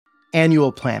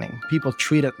annual planning. People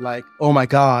treat it like, oh my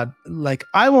God, like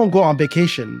I won't go on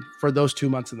vacation for those 2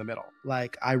 months in the middle.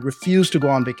 Like I refuse to go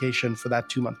on vacation for that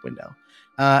 2-month window.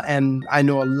 And I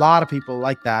know a lot of people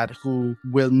like that who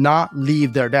will not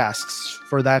leave their desks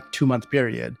for that 2-month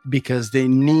period because they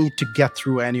need to get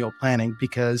through annual planning,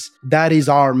 because that is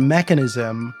our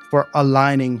mechanism for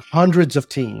aligning hundreds of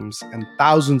teams and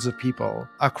thousands of people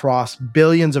across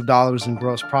billions of dollars in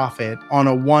gross profit on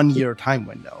a 1-year time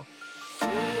window.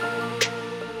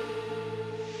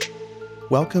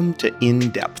 Welcome to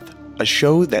In Depth, a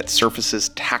show that surfaces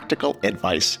tactical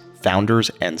advice founders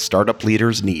and startup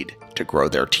leaders need to grow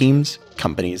their teams,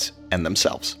 companies, and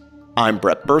themselves. I'm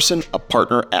Brett Burson, a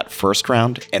partner at First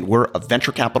Round, and we're a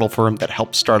venture capital firm that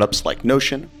helps startups like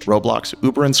Notion, Roblox,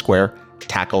 Uber, and Square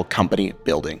tackle company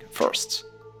building firsts.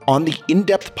 On the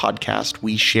In-Depth podcast,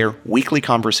 we share weekly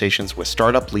conversations with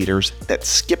startup leaders that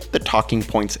skip the talking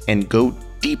points and go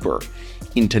deeper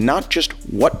into not just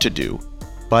what to do,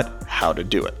 but how to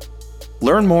do it.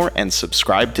 Learn more and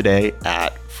subscribe today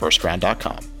at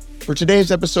firstround.com. For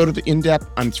today's episode of In Depth,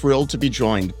 I'm thrilled to be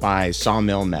joined by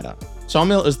Saumil Mehta.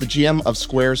 Saumil is the GM of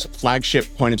Square's flagship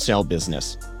point-of-sale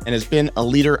business and has been a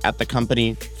leader at the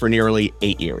company for nearly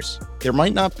 8 years. There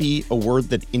might not be a word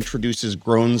that introduces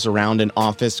groans around an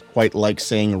office quite like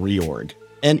saying reorg.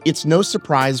 And it's no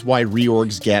surprise why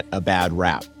reorgs get a bad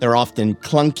rap. They're often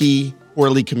clunky,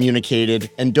 poorly communicated,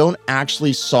 and don't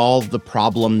actually solve the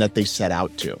problem that they set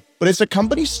out to. But as a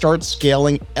company starts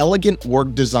scaling, elegant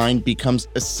org design becomes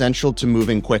essential to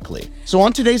moving quickly. So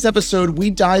on today's episode, we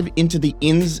dive into the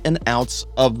ins and outs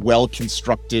of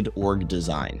well-constructed org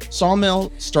design.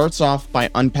 Saumil starts off by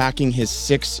unpacking his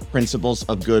 6 principles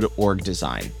of good org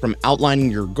design, from outlining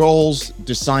your goals,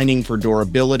 designing for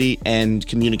durability, and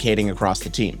communicating across the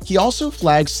team. He also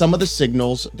flags some of the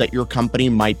signals that your company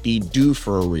might be due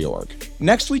for a reorg.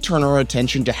 Next, we turn our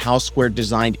attention to how Square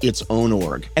designed its own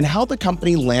org and how the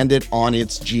company landed on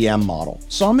its GM model.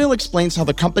 Saumil explains how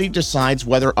the company decides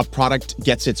whether a product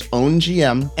gets its own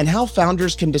GM and how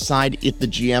founders can decide if the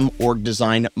GM org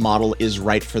design model is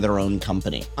right for their own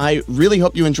company. I really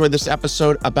hope you enjoyed this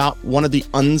episode about one of the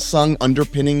unsung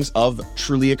underpinnings of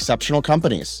truly exceptional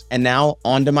companies. And now,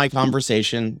 on to my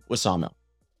conversation with Saumil.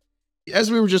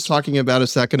 As we were just talking about a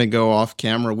second ago off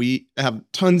camera, we have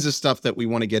tons of stuff that we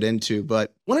want to get into,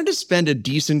 but wanted to spend a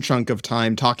decent chunk of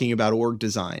time talking about org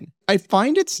design. I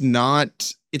find it's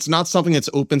not something that's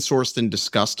open sourced and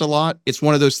discussed a lot. It's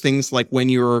one of those things like when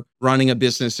you're running a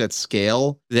business at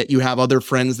scale that you have other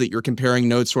friends that you're comparing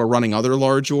notes who are running other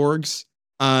large orgs.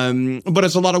 But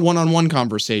it's a lot of one-on-one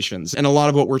conversations. And a lot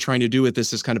of what we're trying to do with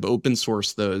this is kind of open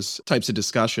source those types of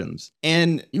discussions.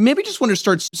 And maybe just want to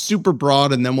start super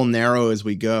broad and then we'll narrow as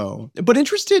we go. But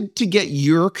interested to get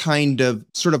your kind of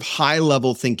sort of high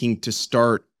level thinking to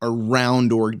start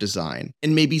around org design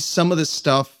and maybe some of the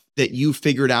stuff that you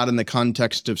figured out in the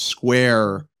context of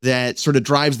Square that sort of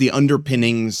drives the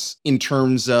underpinnings in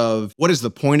terms of what is the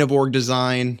point of org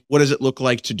design? What does it look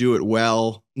like to do it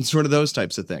well? And sort of those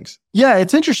types of things. Yeah,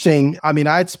 it's interesting. I mean,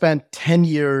 I'd spent 10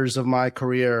 years of my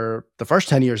career, the first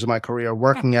 10 years of my career,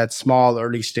 working at small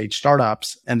early stage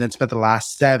startups, and then spent the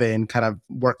last 7 kind of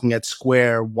working at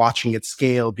Square, watching it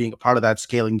scale, being a part of that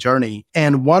scaling journey.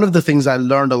 And one of the things I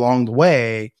learned along the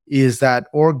way is that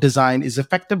org design is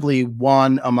effectively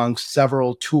one amongst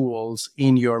several tools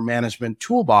in your management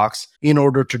toolbox in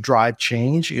order to drive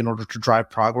change, in order to drive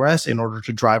progress, in order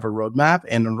to drive a roadmap,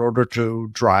 and in order to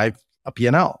drive a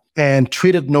P&L. And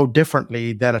treat it no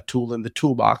differently than a tool in the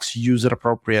toolbox. Use it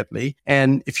appropriately.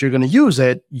 And if you're going to use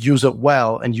it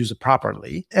well and use it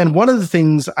properly. And one of the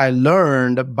things I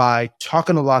learned by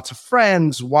talking to lots of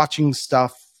friends, watching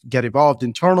stuff get evolved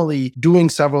internally, doing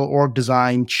several org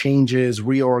design changes,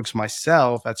 reorgs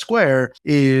myself at Square,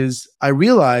 is I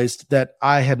realized that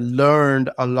I had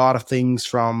learned a lot of things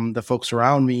from the folks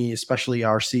around me, especially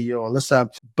our CEO,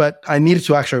 Alyssa, but I needed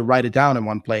to actually write it down in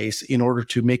one place in order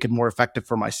to make it more effective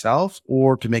for myself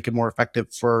or to make it more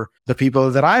effective for the people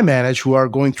that I manage who are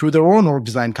going through their own org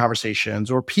design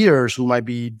conversations or peers who might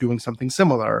be doing something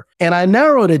similar. And I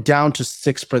narrowed it down to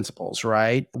 6 principles,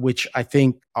 right? Which I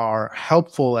think are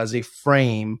helpful as a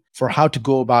frame for how to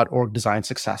go about org design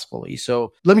successfully.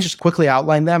 So let me just quickly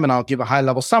outline them and I'll give a high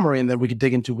level summary and then we can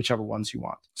dig into whichever ones you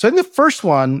want. So I think the first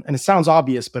one, and it sounds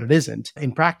obvious, but it isn't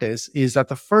in practice, is that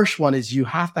the first one is you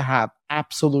have to have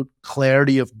absolute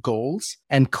clarity of goals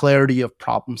and clarity of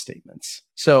problem statements.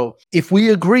 So if we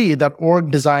agree that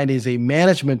org design is a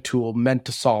management tool meant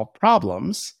to solve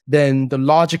problems, then the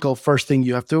logical first thing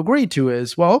you have to agree to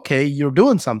is, well, okay, you're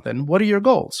doing something. What are your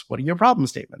goals? What are your problem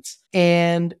statements?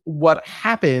 And what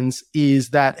happens is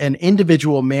that an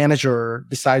individual manager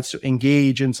decides to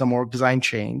engage in some org design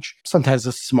change. Sometimes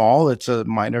it's small, it's a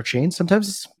minor change. Sometimes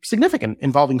it's significant,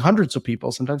 involving hundreds of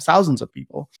people, sometimes thousands of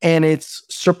people. And it's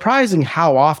surprising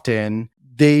how often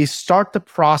they start the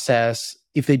process.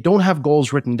 If they don't have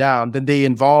goals written down, then they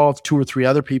involve 2 or 3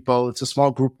 other people. It's a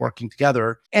small group working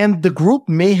together. And the group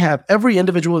every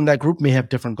individual in that group may have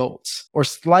different goals or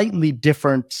slightly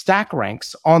different stack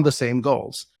ranks on the same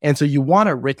goals. And so you want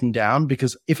it written down,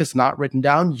 because if it's not written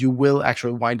down, you will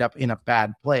actually wind up in a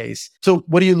bad place. So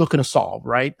what are you looking to solve,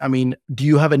 right? I mean, do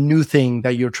you have a new thing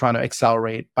that you're trying to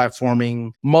accelerate by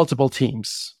forming multiple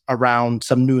teams around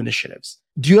some new initiatives?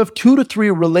 Do you have 2 to 3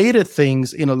 related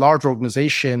things in a large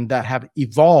organization that have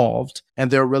evolved and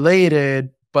they're related,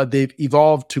 but they've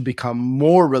evolved to become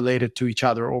more related to each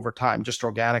other over time, just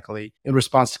organically in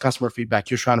response to customer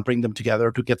feedback? You're trying to bring them together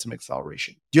to get some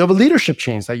acceleration. Do you have a leadership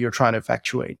change that you're trying to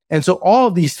effectuate? And so all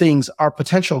of these things are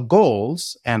potential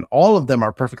goals, and all of them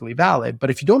are perfectly valid. But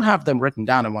if you don't have them written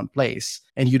down in one place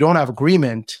and you don't have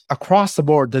agreement across the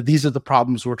board that these are the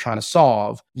problems we're trying to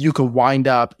solve, you could wind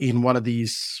up in one of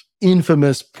these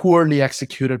infamous, poorly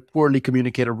executed, poorly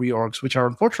communicated reorgs, which are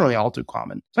unfortunately all too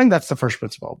common. So I think that's the first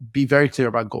principle. Be very clear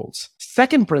about goals.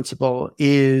 Second principle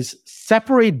is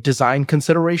separate design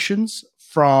considerations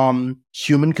from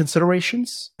human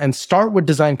considerations, and start with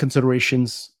design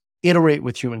considerations, iterate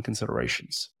with human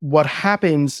considerations. What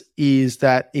happens is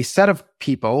that a set of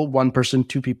people, 1 person,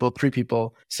 2 people, 3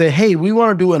 people, say, hey, we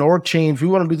want to do an org change. We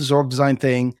want to do this org design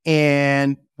thing.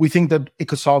 And we think that it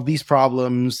could solve these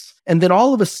problems. And then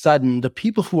all of a sudden, the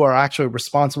people who are actually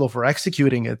responsible for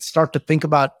executing it start to think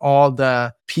about all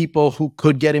the people who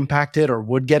could get impacted or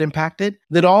would get impacted.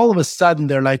 Then all of a sudden,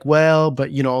 they're like, well,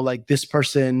 but like this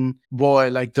person, boy,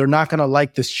 like they're not going to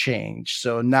like this change.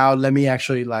 So now let me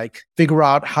actually like figure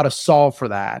out how to solve for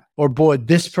that. Or boy,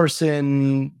 this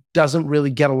person doesn't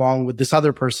really get along with this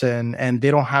other person and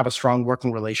they don't have a strong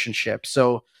working relationship.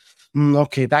 So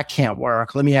okay, that can't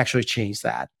work. Let me actually change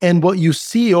that. And what you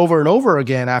see over and over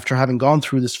again after having gone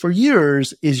through this for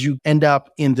years is you end up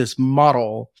in this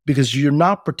muddle because you're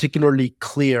not particularly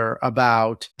clear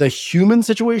about the human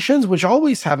situations, which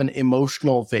always have an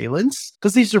emotional valence,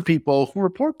 because these are people who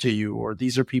report to you, or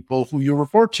these are people who you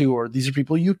report to, or these are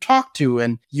people you talk to,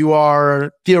 and you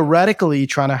are theoretically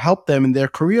trying to help them in their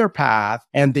career path,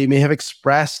 and they may have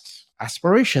expressed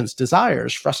aspirations,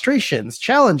 desires, frustrations,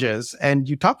 challenges, and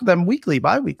you talk to them weekly,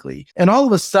 bi-weekly. And all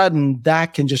of a sudden,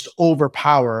 that can just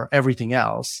overpower everything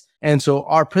else. And so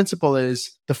our principle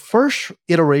is the first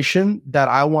iteration that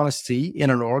I want to see in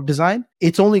an org design,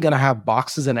 it's only going to have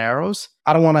boxes and arrows.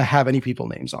 I don't want to have any people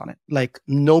names on it. Like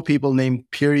no people name,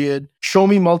 period. Show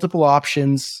me multiple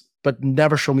options, but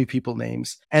never show me people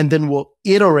names. And then we'll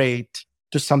iterate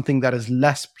to something that is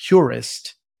less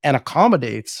purist and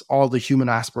accommodates all the human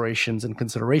aspirations and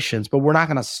considerations. But we're not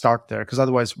going to start there, because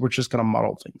otherwise we're just going to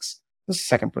muddle things. This is the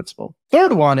second principle.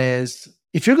 Third one is,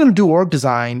 if you're going to do org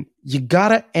design, you got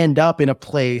to end up in a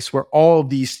place where all of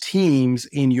these teams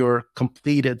in your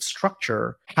completed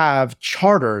structure have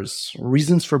charters,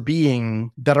 reasons for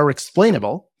being that are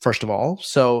explainable, first of all.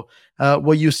 So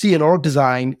what you see in org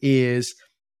design is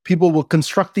people will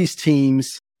construct these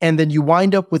teams, and then you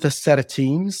wind up with a set of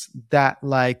teams that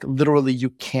like literally you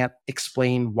can't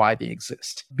explain why they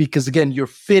exist. Because again, you're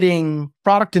fitting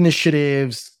product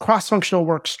initiatives, cross-functional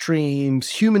work streams,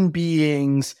 human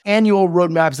beings, annual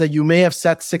roadmaps that you may have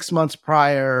set 6 months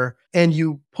prior. And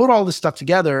you put all this stuff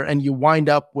together and you wind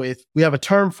up with, we have a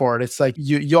term for it. It's like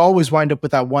you always wind up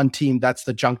with that one team. That's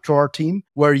the junk drawer team,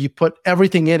 where you put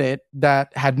everything in it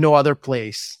that had no other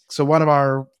place. So one of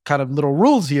our kind of little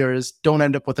rules here is don't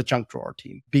end up with a junk drawer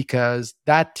team, because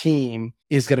that team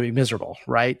is going to be miserable,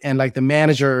 right? And like the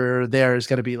manager there is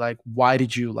going to be like, why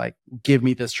did you like give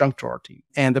me this junk drawer team?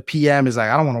 And the PM is like,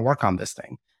 I don't want to work on this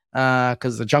thing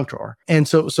because it's a junk drawer. And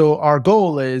so our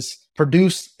goal is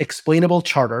produce explainable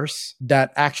charters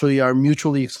that actually are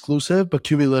mutually exclusive, but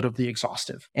cumulatively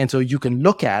exhaustive. And so you can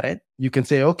look at it. You can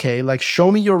say, okay, like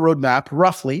show me your roadmap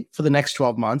roughly for the next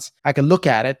 12 months. I can look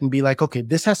at it and be like, okay,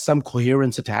 this has some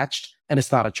coherence attached and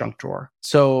it's not a junk drawer.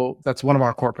 So that's one of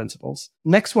our core principles.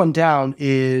 Next one down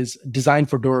is design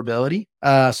for durability.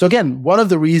 So again, one of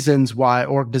the reasons why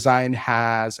org design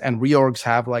has and reorgs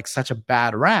have like such a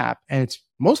bad rap, and it's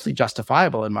mostly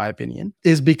justifiable in my opinion,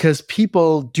 is because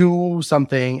people do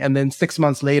something and then 6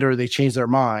 months later they change their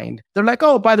mind. They're like,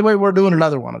 oh, by the way, we're doing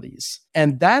another one of these.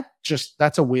 And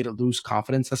that's a way to lose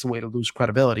confidence. That's a way to lose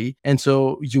credibility. And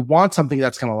so you want something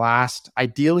that's going to last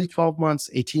ideally 12 months,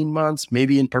 18 months,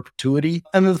 maybe in perpetuity.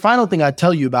 And then the final thing I'd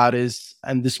tell you about is,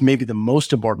 and this may be the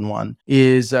most important one,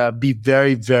 is be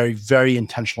very, very, very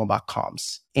intentional about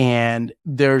comms. And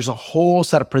there's a whole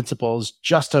set of principles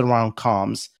just around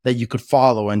comms that you could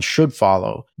follow and should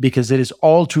follow, because it is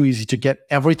all too easy to get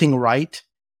everything right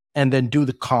and then do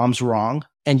the comms wrong,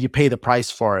 and you pay the price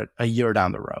for it a year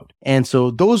down the road. And so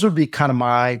those would be kind of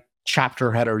my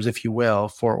chapter headers, if you will,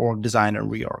 for org design and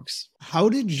reorgs. How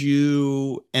did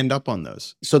you end up on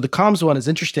those? So the comms one is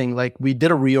interesting. Like, we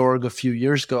did a reorg a few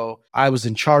years ago. I was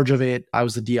in charge of it. I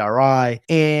was the DRI,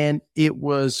 and it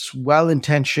was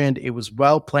well-intentioned. It was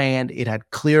well-planned. It had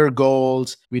clear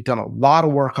goals. We'd done a lot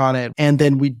of work on it, and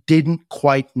then we didn't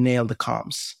quite nail the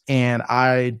comms. And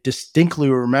I distinctly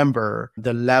remember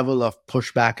the level of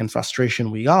pushback and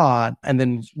frustration we got. And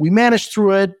then we managed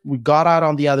through it. We got out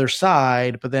on the other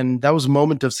side, but then that was a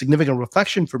moment of significant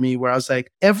reflection for me where I was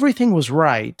like, everything was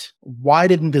right. Why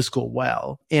didn't this go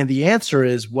well? And the answer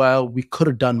is, well, we could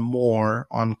have done more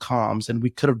on comms, and we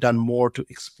could have done more to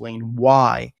explain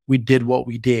why we did what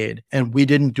we did, and we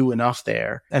didn't do enough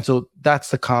there. And so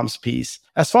that's the comms piece.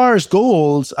 As far as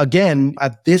goals, again,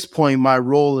 at this point, my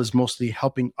role is mostly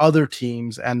helping other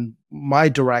teams and my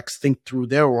directs think through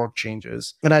their org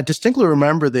changes. And I distinctly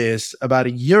remember this about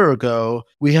a year ago.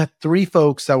 We had 3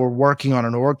 folks that were working on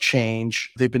an org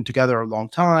change. They've been together a long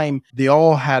time. They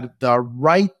all had the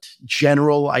right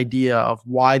general idea of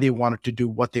why they wanted to do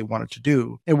what they wanted to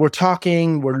do. And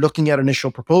we're looking at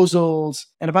initial proposals.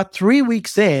 And about 3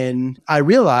 weeks in, I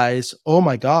realized, oh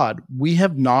my God, we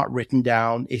have not written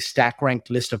down a stack ranked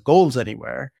list of goals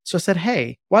anywhere. So I said,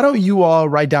 hey, why don't you all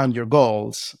write down your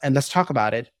goals and let's talk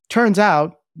about it. Turns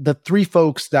out the 3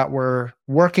 folks that were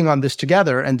working on this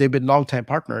together, and they've been longtime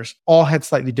partners, all had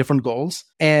slightly different goals.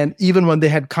 And even when they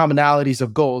had commonalities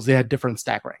of goals, they had different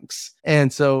stack ranks.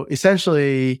 And so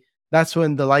essentially, that's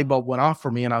when the light bulb went off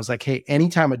for me. And I was like, hey,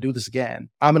 anytime I do this again,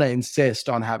 I'm going to insist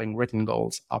on having written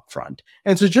goals up front.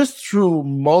 And so just through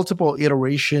multiple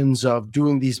iterations of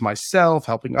doing these myself,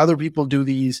 helping other people do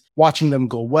these, watching them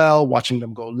go well, watching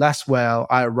them go less well,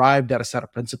 I arrived at a set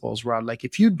of principles where I'm like,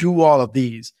 if you do all of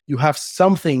these, you have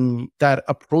something that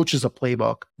approaches a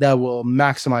playbook that will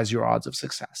maximize your odds of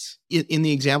success. In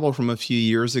the example from a few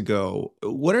years ago,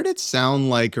 what did it sound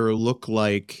like or look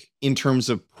like in terms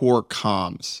of poor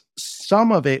comms?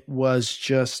 Some of it was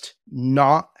just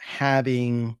not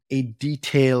having a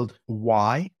detailed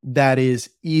why that is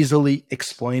easily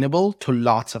explainable to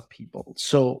lots of people.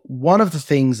 So one of the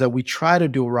things that we try to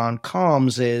do around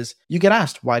comms is you get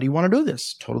asked, why do you want to do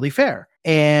this? Totally fair.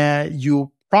 And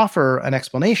you proffer an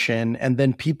explanation, and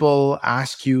then people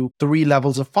ask you 3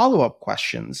 levels of follow-up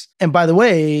questions. And by the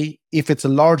way, if it's a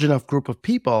large enough group of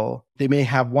people, they may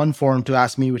have one forum to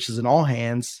ask me, which is an all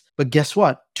hands. But guess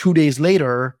what? 2 days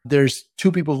later, there's 2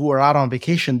 people who are out on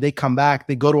vacation. They come back,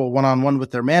 they go to a one-on-one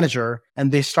with their manager,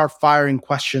 and they start firing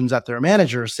questions at their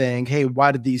manager saying, hey,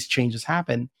 why did these changes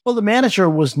happen? Well, the manager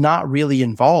was not really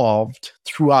involved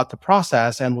throughout the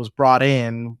process and was brought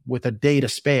in with a day to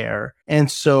spare.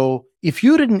 And so if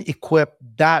you didn't equip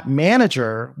that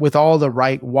manager with all the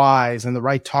right whys and the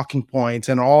right talking points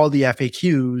and all the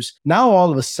FAQs, now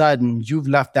all of a sudden you've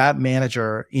left that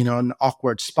manager in an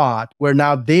awkward spot where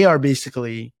now they are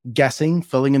basically guessing,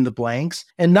 filling in the blanks.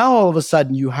 And now all of a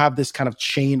sudden you have this kind of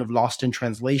chain of lost in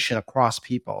translation across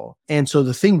people. And so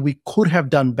the thing we could have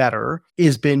done better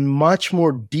is been much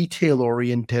more detail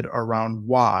oriented around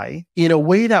why, in a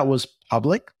way that was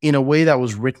public, in a way that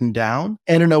was written down,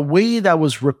 and in a way that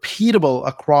was repeatable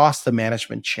across the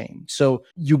management chain. So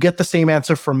you get the same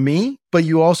answer from me, but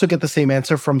you also get the same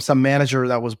answer from some manager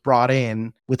that was brought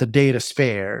in with a day to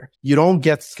spare. You don't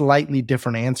get slightly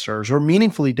different answers or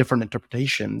meaningfully different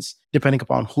interpretations depending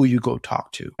upon who you go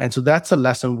talk to. And so that's a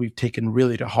lesson we've taken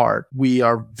really to heart. We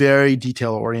are very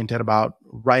detail oriented about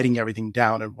writing everything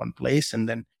down in one place and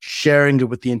then sharing it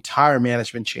with the entire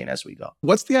management chain as we go.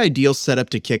 What's the ideal setup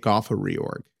to kick off a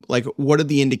reorg? Like, what are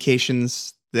the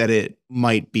indications that it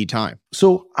might be time?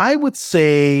 So I would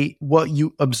say what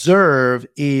you observe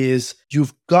is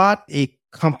you've got a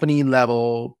company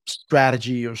level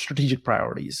strategy or strategic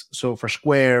priorities. So for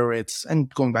Square, and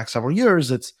going back several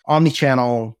years, it's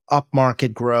omnichannel,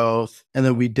 upmarket growth. And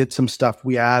then we did some stuff.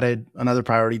 We added another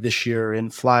priority this year in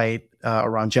flight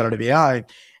around generative AI.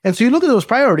 And so you look at those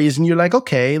priorities and you're like,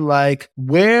 okay, like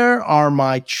where are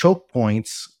my choke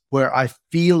points where I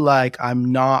feel like I'm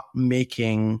not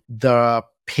making the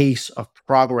pace of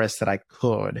progress that I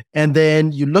could. And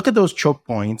then you look at those choke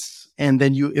points and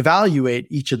then you evaluate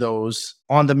each of those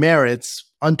on the merits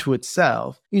unto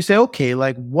itself. You say, okay,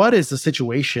 like what is the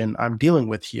situation I'm dealing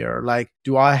with here? Like,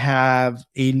 do I have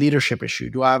a leadership issue?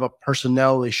 Do I have a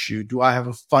personnel issue? Do I have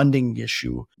a funding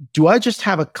issue? Do I just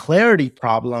have a clarity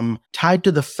problem tied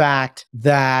to the fact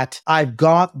that I've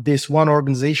got this one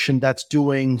organization that's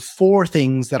doing four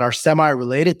things that are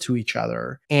semi-related to each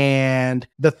other? And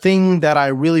the thing that I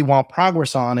really want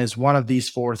progress on is one of these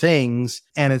four things,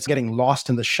 and it's getting lost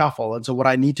in the shuffle. And so what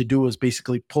I need to do is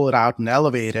basically pull it out and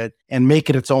elevate it and make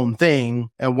it its own thing.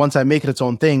 And once I make it its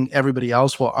own thing, everybody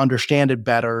else will understand it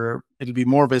better. It'll be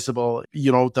more visible.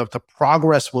 The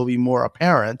progress will be more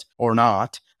apparent or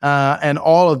not. And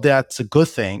all of that's a good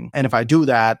thing. And if I do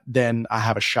that, then I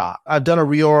have a shot. I've done a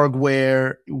reorg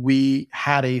where we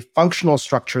had a functional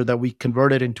structure that we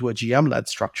converted into a GM-led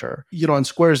structure. And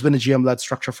Square has been a GM-led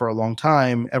structure for a long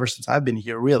time, ever since I've been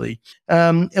here, really.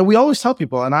 And we always tell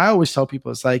people, and I always tell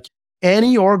people, it's like,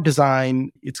 any org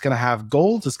design, it's going to have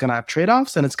goals, it's going to have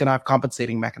trade-offs, and it's going to have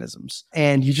compensating mechanisms.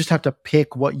 And you just have to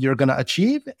pick what you're going to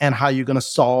achieve and how you're going to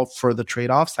solve for the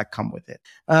trade-offs that come with it.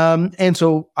 And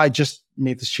so I just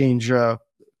made this change a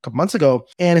couple months ago.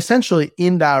 And essentially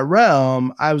in that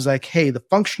realm, I was like, hey, the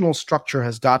functional structure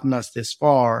has gotten us this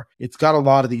far. It's got a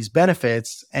lot of these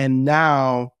benefits. And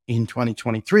now in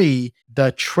 2023,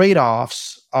 the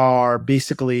trade-offs are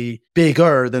basically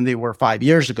bigger than they were 5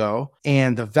 years ago.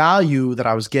 And the value that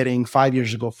I was getting 5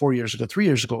 years ago, 4 years ago, 3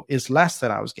 years ago is less than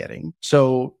I was getting.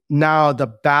 So now the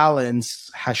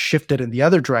balance has shifted in the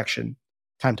other direction.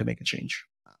 Time to make a change.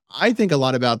 I think a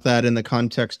lot about that in the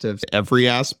context of every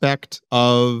aspect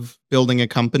of building a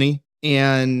company.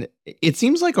 And it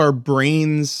seems like our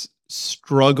brains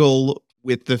struggle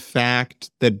with the fact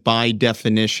that by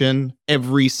definition,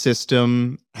 every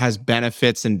system has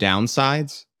benefits and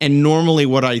downsides. And normally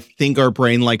what I think our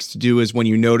brain likes to do is when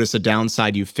you notice a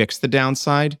downside, you fix the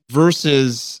downside,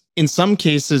 versus in some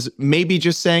cases, maybe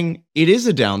just saying it is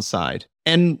a downside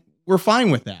and we're fine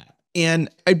with that. And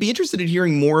I'd be interested in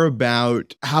hearing more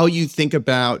about how you think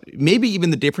about maybe even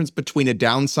the difference between a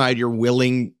downside you're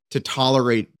willing to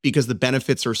tolerate because the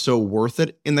benefits are so worth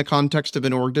it in the context of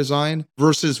an org design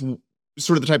versus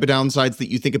sort of the type of downsides that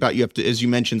you think about you have to, as you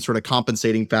mentioned, sort of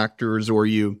compensating factors or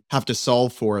you have to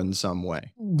solve for in some way.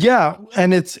 Yeah.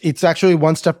 And it's actually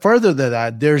one step further than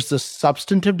that. There's the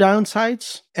substantive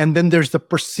downsides, and then there's the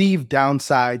perceived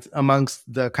downsides amongst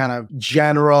the kind of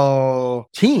general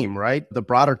team, right? The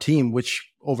broader team, which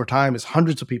over time is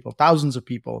hundreds of people, thousands of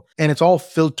people. And it's all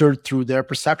filtered through their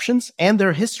perceptions and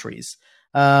their histories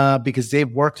because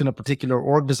they've worked in a particular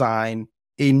org design.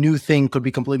 A new thing could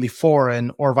be completely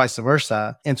foreign or vice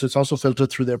versa. And so it's also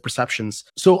filtered through their perceptions.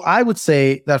 So I would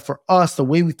say that for us, the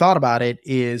way we thought about it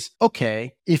is,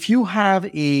 okay, if you have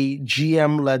a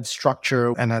GM-led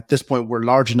structure, and at this point, we're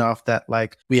large enough that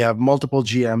like we have multiple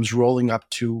GMs rolling up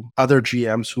to other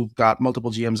GMs who've got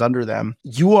multiple GMs under them,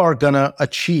 you are going to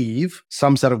achieve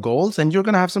some set of goals and you're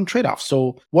going to have some trade-offs.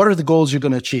 So what are the goals you're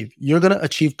going to achieve? You're going to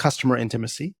achieve customer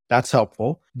intimacy. That's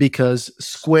helpful because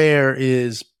Square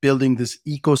is building this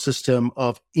ecosystem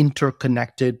of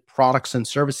interconnected products and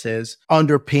services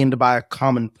underpinned by a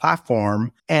common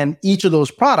platform. And each of those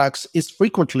products is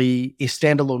frequently a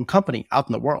standalone company out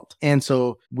in the world. And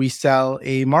so we sell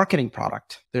a marketing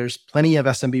product. There's plenty of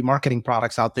SMB marketing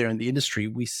products out there in the industry.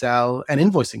 We sell an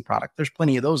invoicing product. There's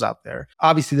plenty of those out there.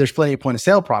 Obviously, there's plenty of point of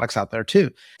sale products out there too.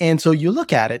 And so you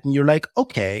look at it and you're like,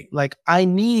 okay, like I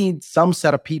need some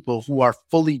set of people who are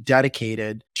fully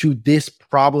dedicated to this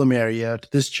problem area, to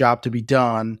this job to be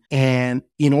done. And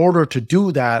in order to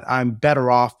do that, I'm better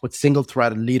off with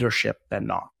single-threaded leadership than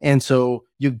not. And so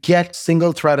you get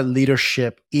single-threaded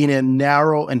leadership in a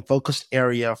narrow and focused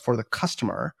area for the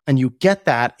customer. And you get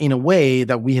that in a way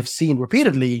that we have seen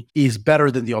repeatedly is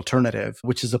better than the alternative,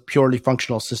 which is a purely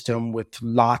functional system with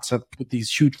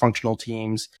these huge functional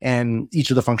teams. And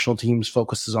each of the functional teams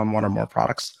focuses on one or more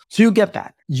products. So you get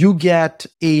that. You get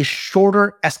a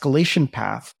shorter escalation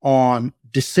path on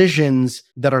decisions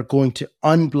that are going to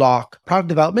unblock product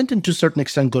development and to a certain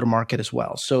extent go to market as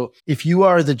well. So if you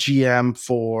are the GM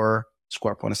for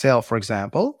Square Point of Sale, for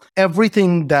example,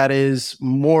 everything that is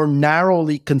more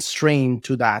narrowly constrained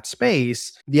to that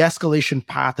space, the escalation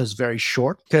path is very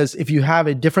short. Because if you have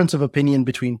a difference of opinion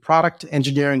between product,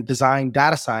 engineering, design,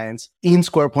 data science in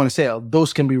Square Point of Sale,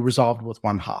 those can be resolved with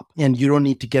one hop. And you don't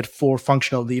need to get 4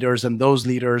 functional leaders and those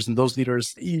leaders and those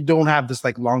leaders. You don't have this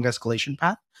like long escalation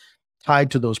path.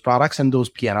 tied to those products and those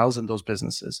P&Ls and those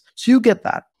businesses. So you get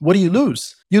that. What do you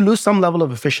lose? You lose some level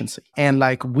of efficiency. And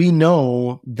like we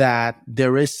know that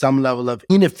there is some level of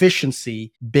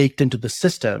inefficiency baked into the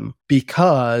system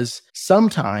because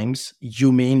sometimes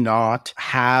you may not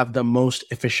have the most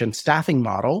efficient staffing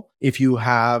model if you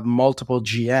have multiple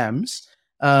GMs.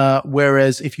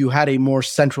 Whereas if you had a more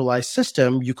centralized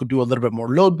system, you could do a little bit more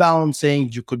load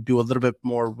balancing, you could do a little bit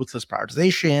more ruthless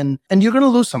prioritization, and you're going to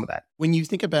lose some of that. When you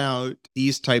think about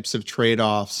these types of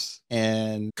trade-offs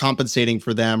and compensating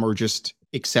for them or just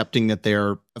accepting that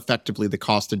they're effectively the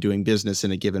cost of doing business in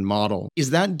a given model,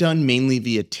 is that done mainly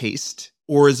via taste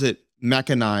or is it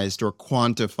mechanized or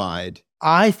quantified?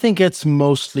 I think it's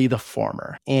mostly the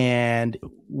former. And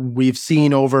we've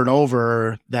seen over and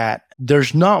over that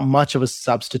there's not much of a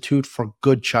substitute for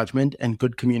good judgment and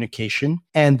good communication.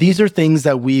 And these are things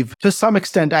that we've, to some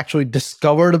extent, actually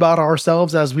discovered about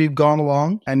ourselves as we've gone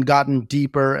along and gotten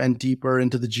deeper and deeper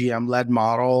into the GM-led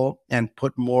model and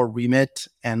put more remit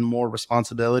and more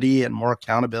responsibility and more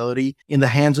accountability in the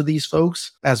hands of these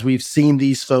folks. As we've seen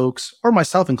these folks, or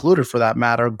myself included for that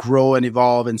matter, grow and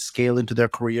evolve and scale into their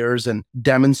careers and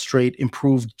demonstrate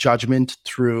improved judgment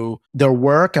through their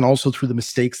work and also through the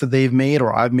mistakes that they've made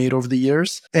or I've made over the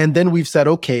years. And then we've said,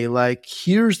 okay, like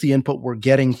here's the input we're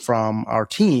getting from our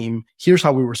team. Here's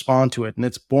how we respond to it. And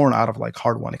it's born out of like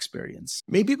hard-won experience.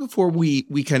 Maybe before we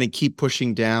kind of keep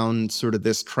pushing down sort of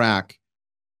this track,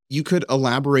 you could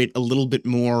elaborate a little bit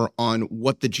more on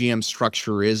what the GM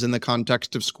structure is in the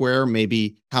context of Square,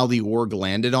 maybe how the org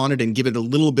landed on it, and give it a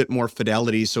little bit more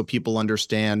fidelity so people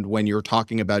understand when you're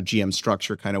talking about GM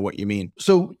structure, kind of what you mean.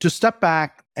 So to step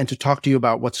back and to talk to you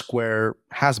about what Square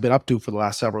has been up to for the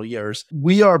last several years,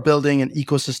 we are building an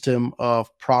ecosystem of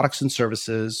products and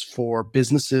services for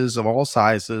businesses of all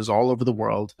sizes all over the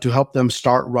world to help them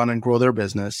start, run, and grow their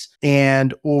business.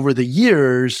 And over the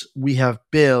years, we have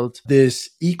built this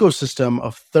ecosystem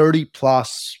of 30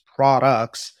 plus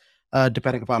products,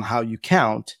 depending upon how you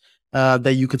count,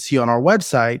 that you could see on our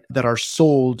website that are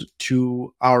sold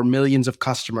to our millions of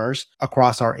customers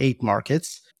across our 8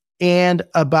 markets. And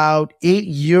about 8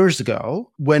 years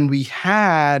ago, when we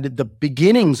had the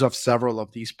beginnings of several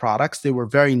of these products, they were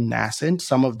very nascent.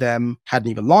 Some of them hadn't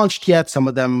even launched yet. Some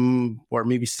of them were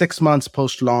maybe 6 months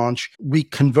post-launch. We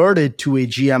converted to a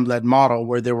GM-led model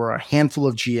where there were a handful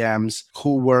of GMs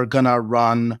who were going to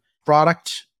run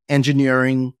product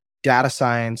engineering, data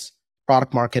science,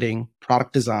 product marketing,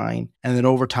 product design. And then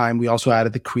over time, we also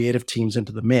added the creative teams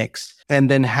into the mix and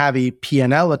then have a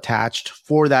P&L attached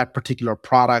for that particular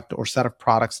product or set of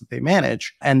products that they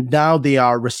manage. And now they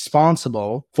are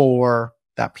responsible for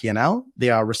that P&L. They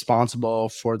are responsible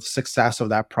for the success of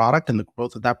that product and the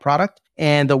growth of that product.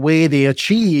 And the way they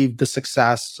achieve the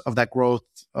success of that growth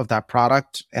of that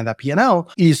product and that P&L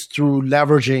is through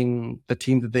leveraging the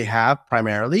team that they have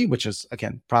primarily, which is,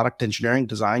 again, product engineering,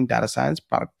 design, data science,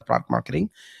 product marketing,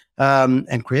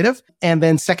 and creative. And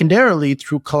then secondarily,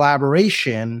 through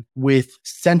collaboration with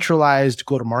centralized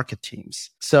go-to-market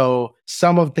teams. So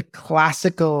some of the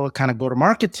classical kind of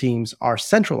go-to-market teams are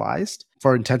centralized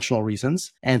for intentional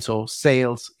reasons. And so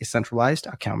sales is centralized,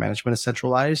 account management is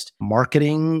centralized,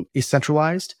 marketing is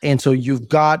centralized. And so you've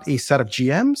got a set of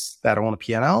GMs that own a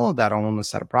P&L, that own a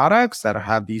set of products, that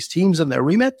have these teams in their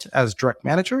remit as direct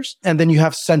managers. And then you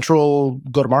have central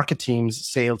go-to-market teams,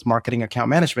 sales, marketing, account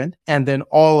management. And then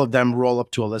all of them roll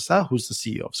up to Alyssa, who's the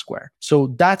CEO of Square.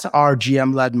 So that's our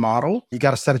GM-led model. You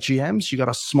got a set of GMs, you got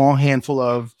a small handful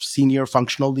of senior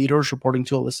functional leaders reporting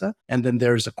to Alyssa, and then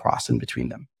there's a cross in between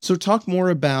them. So talk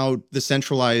more about the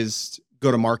centralized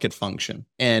go-to-market function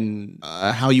and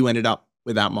how you ended up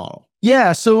with that model.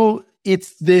 Yeah, so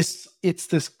it's this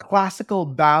classical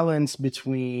balance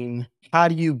between how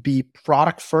do you be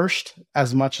product first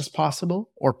as much as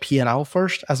possible or P&L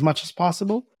first as much as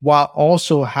possible while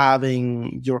also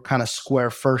having your kind of Square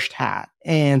first hat.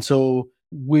 And so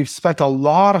we've spent a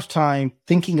lot of time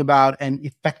thinking about and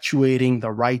effectuating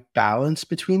the right balance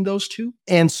between those two.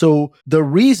 And so the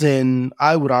reason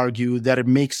I would argue that it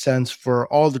makes sense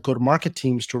for all the go-to-market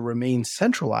teams to remain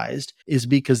centralized is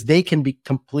because they can be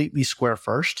completely Square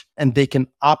first and they can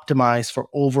optimize for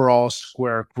overall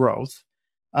Square growth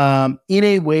in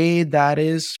a way that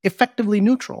is effectively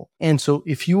neutral. And so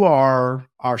if you are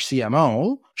our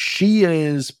CMO, she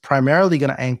is primarily going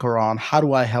to anchor on how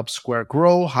do I help Square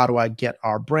grow? How do I get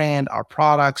our brand, our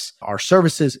products, our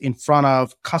services in front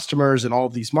of customers in all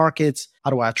of these markets?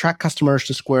 How do I attract customers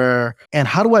to Square? And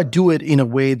how do I do it in a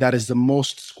way that is the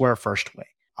most Square first way?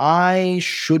 I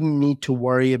shouldn't need to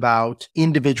worry about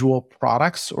individual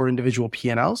products or individual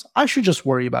P&Ls. I should just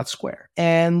worry about Square.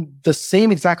 And the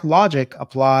same exact logic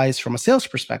applies from a sales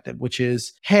perspective, which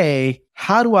is, hey,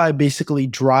 how do I basically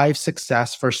drive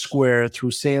success for Square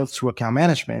through sales, through account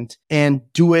management, and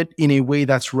do it in a way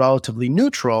that's relatively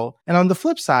neutral? And on the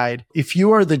flip side, if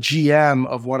you are the GM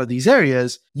of one of these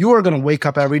areas, you are going to wake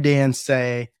up every day and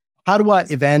say, how do I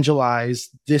evangelize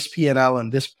this P&L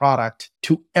and this product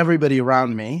to everybody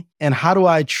around me? And how do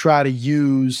I try to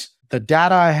use the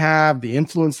data I have, the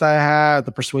influence I have,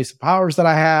 the persuasive powers that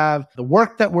I have, the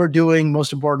work that we're doing,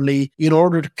 most importantly, in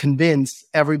order to convince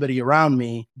everybody around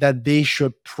me that they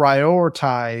should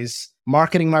prioritize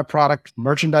marketing my product,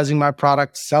 merchandising my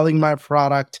product, selling my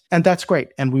product. And that's great.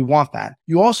 And we want that.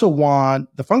 You also want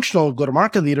the functional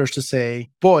go-to-market leaders to say,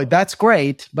 boy, that's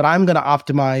great, but I'm going to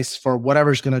optimize for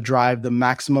whatever's going to drive the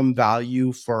maximum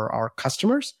value for our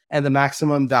customers and the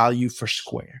maximum value for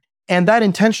Square. And that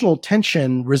intentional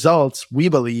tension results, we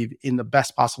believe, in the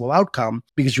best possible outcome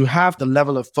because you have the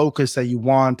level of focus that you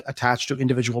want attached to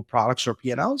individual products or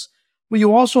P&Ls. But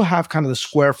you also have kind of the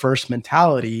Square first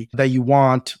mentality that you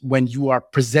want when you are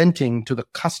presenting to the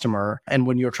customer and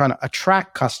when you're trying to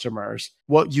attract customers.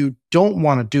 What you don't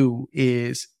want to do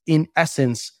is, in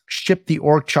essence, ship the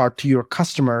org chart to your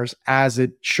customers as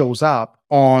it shows up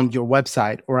on your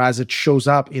website or as it shows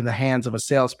up in the hands of a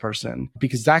salesperson,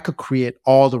 because that could create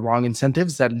all the wrong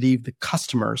incentives that leave the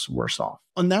customers worse off.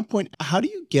 On that point, how do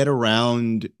you get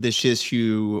around this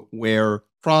issue where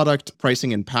product,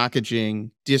 pricing and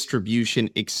packaging, distribution,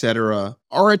 etc.,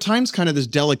 are at times kind of this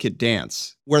delicate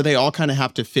dance where they all kind of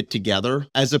have to fit together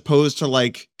as opposed to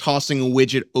like tossing a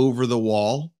widget over the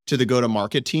wall to the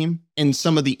go-to-market team and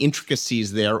some of the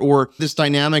intricacies there, or this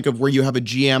dynamic of where you have a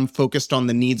GM focused on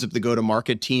the needs of the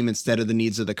go-to-market team instead of the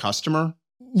needs of the customer?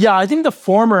 Yeah, I think the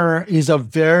former is a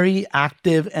very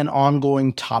active and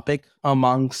ongoing topic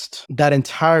amongst that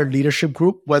entire leadership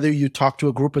group. Whether you talk to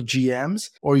a group of GMs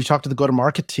or you talk to the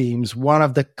go-to-market teams, one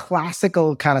of the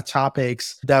classical kind of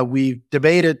topics that we've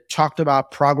debated, talked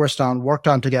about, progressed on, worked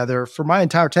on together for my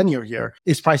entire tenure here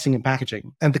is pricing and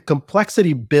packaging. And the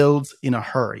complexity builds in a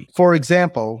hurry. For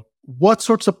example, what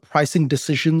sorts of pricing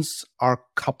decisions are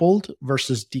coupled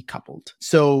versus decoupled?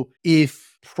 So if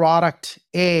product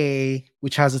A,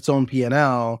 which has its own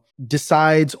P&L,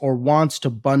 decides or wants to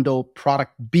bundle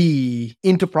product B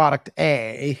into product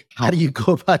A, how do you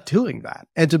go about doing that?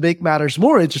 And to make matters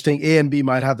more interesting, A and B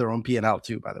might have their own P&L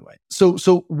too, by the way.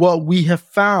 So what we have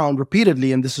found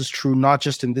repeatedly, and this is true not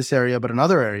just in this area, but in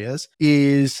other areas,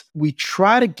 is we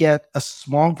try to get a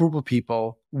small group of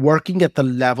people working at the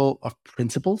level of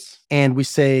principles. And we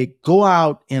say, go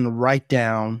out and write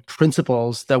down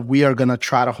principles that we are going to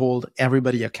try to hold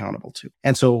everybody accountable to.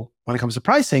 And so when it comes to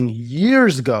pricing,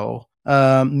 years ago,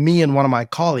 me and one of my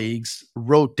colleagues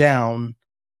wrote down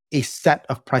a set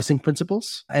of pricing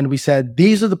principles. And we said,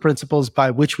 these are the principles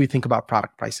by which we think about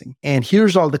product pricing. And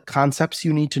here's all the concepts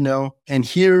you need to know. And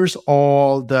here's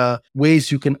all the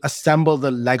ways you can assemble the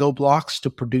Lego blocks to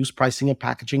produce pricing and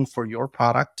packaging for your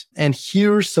product. And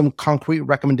here's some concrete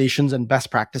recommendations and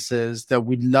best practices that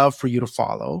we'd love for you to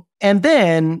follow. And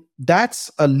then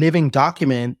that's a living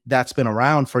document that's been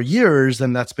around for years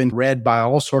and that's been read by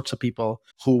all sorts of people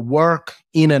who work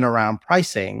in and around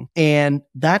pricing. And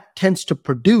that tends to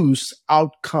produce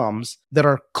outcomes that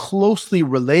are closely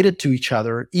related to each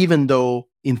other, even though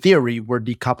in theory we're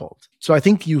decoupled. So I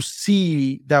think you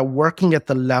see that working at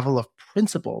the level of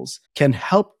principles can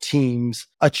help teams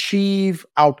achieve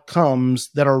outcomes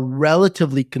that are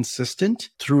relatively consistent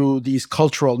through these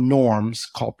cultural norms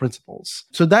called principles.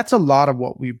 So that's a lot of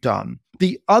what we've done.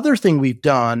 The other thing we've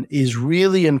done is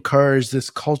really encourage this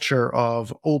culture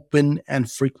of open and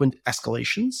frequent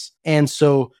escalations. And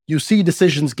so you see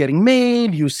decisions getting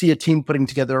made, you see a team putting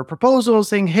together a proposal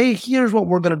saying, hey, here's what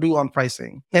we're going to do on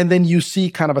pricing. And then you see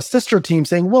kind of a sister team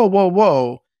saying,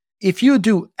 whoa. If you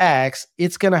do X,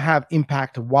 it's going to have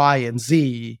impact Y and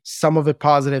Z, some of it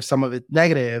positive, some of it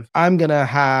negative. I'm going to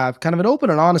have kind of an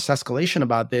open and honest escalation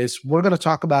about this. We're going to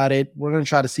talk about it. We're going to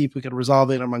try to see if we can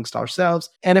resolve it amongst ourselves.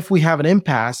 And if we have an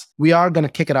impasse, we are going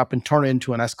to kick it up and turn it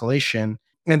into an escalation.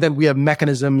 And then we have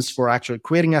mechanisms for actually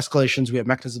creating escalations. We have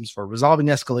mechanisms for resolving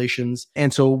escalations.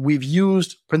 And so we've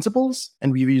used principles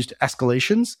and we've used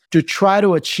escalations to try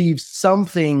to achieve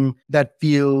something that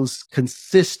feels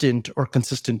consistent or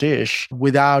consistent-ish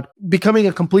without becoming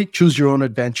a complete choose your own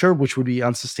adventure, which would be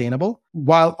unsustainable,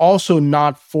 while also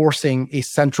not forcing a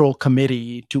central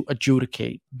committee to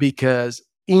adjudicate. Because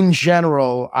in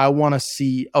general, I want to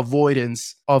see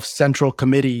avoidance of central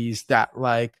committees that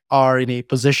like are in a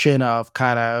position of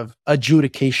kind of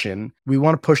adjudication. We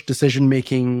want to push decision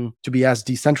making to be as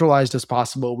decentralized as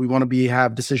possible. We want to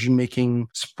have decision making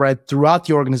spread throughout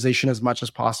the organization as much as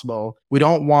possible. We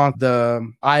don't want the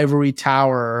ivory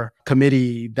tower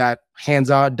committee that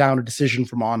hands out down a decision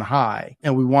from on high.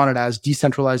 And we want it as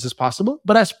decentralized as possible,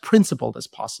 but as principled as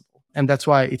possible. And that's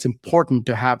why it's important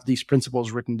to have these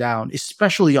principles written down,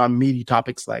 especially on meaty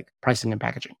topics like pricing and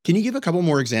packaging. Can you give a couple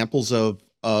more examples of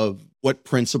what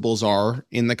principles are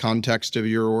in the context of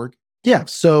your org? Yeah.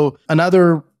 So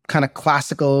another kind of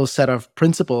classical set of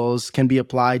principles can be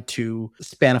applied to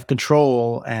span of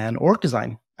control and org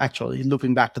design, actually,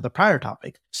 looping back to the prior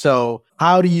topic. So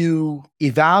how do you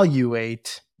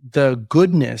evaluate the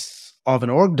goodness of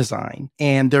an org design?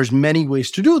 And there's many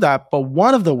ways to do that, but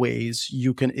one of the ways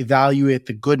you can evaluate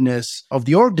the goodness of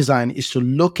the org design is to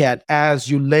look at, as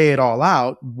you lay it all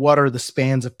out, what are the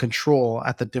spans of control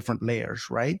at the different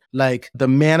layers, right? Like the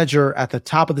manager at the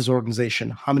top of this organization,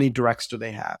 how many directs do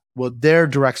they have? Well, their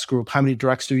directs group, how many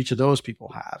directs do each of those people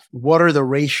have? What are the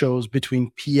ratios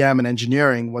between PM and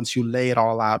engineering once you lay it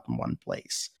all out in one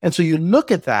place? And so you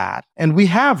look at that, and we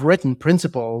have written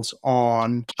principles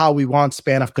on how we want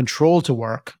span of control to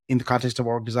work in the context of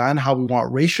org design, how we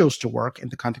want ratios to work in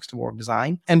the context of org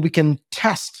design, and we can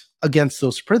test against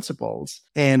those principles,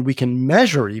 and we can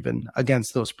measure even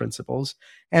against those principles.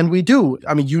 And we do.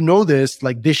 I mean, you know this,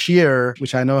 like this year,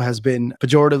 which I know has been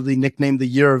pejoratively nicknamed the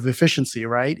year of efficiency,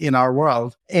 right, in our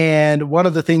world. And one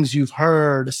of the things you've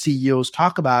heard CEOs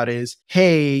talk about is,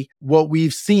 hey, what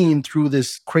we've seen through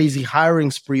this crazy hiring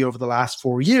spree over the last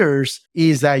 4 years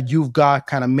is that you've got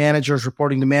kind of managers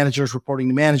reporting to managers, reporting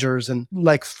to managers, and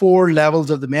like 4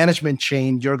 levels of the management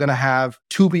chain, you're going to have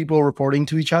 2 people reporting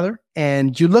to each other.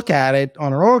 And you look at it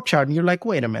on an org chart and you're like,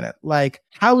 wait a minute, like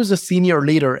how is a senior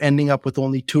leader ending up with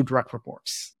only 2 direct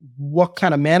reports? What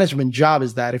kind of management job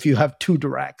is that if you have 2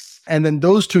 directs? And then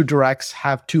those 2 directs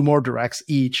have 2 more directs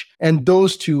each. And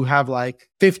those 2 have like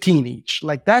 15 each.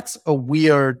 Like that's a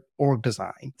weird org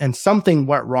design, and something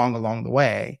went wrong along the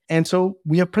way. And so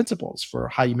we have principles for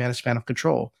how you manage span of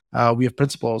control. We have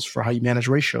principles for how you manage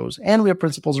ratios, and we have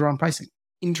principles around pricing.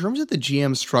 In terms of the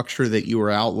GM structure that you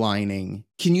were outlining,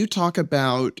 can you talk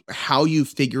about how you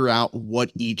figure out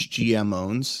what each GM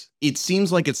owns? It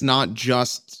seems like it's not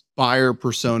just buyer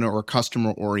persona or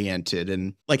customer oriented.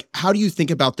 And like, how do you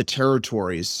think about the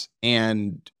territories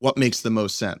and what makes the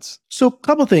most sense? So a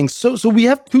couple things. So we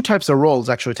have 2 types of roles,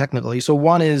 actually, technically. So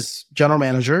one is general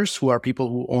managers, who are people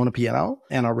who own a P&L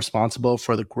and are responsible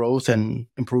for the growth and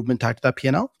improvement tied to that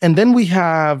P&L. And then we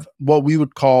have what we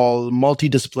would call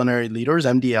multidisciplinary leaders,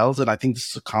 MDLs. And I think this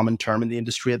is a common term in the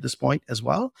industry at this point as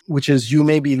well, which is you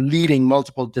may be leading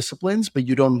multiple disciplines, but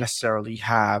you don't necessarily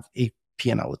have a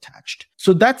P&L attached.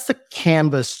 So that's the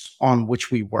canvas on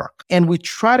which we work. And we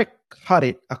try to cut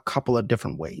it a couple of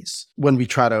different ways when we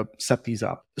try to set these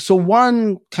up. So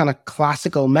one kind of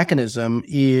classical mechanism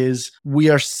is we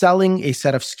are selling a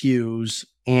set of SKUs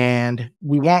and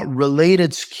we want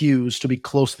related SKUs to be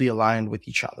closely aligned with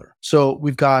each other. So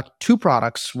we've got 2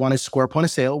 products. One is Square Point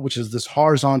of Sale, which is this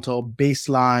horizontal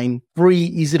baseline, free,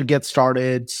 easy to get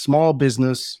started, small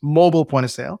business, mobile point of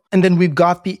sale. And then we've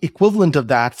got the equivalent of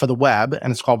that for the web,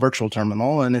 and it's called Virtual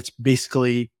Terminal. And it's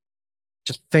basically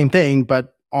just the same thing,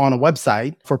 but on a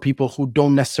website for people who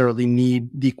don't necessarily need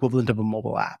the equivalent of a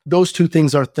mobile app. Those 2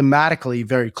 things are thematically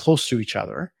very close to each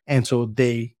other. And so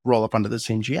they roll up under the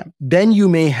same GM. Then you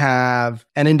may have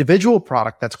an individual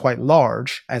product that's quite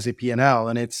large as a P&L,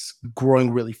 and it's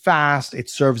growing really fast. It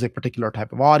serves a particular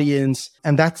type of audience,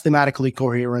 and that's thematically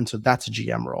coherent. So that's a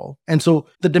GM role. And so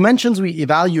the dimensions we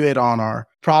evaluate on are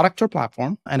product or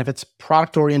platform. And if it's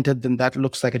product oriented, then that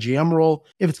looks like a GM role.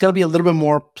 If it's going to be a little bit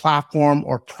more platform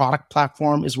or product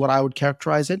platform is what I would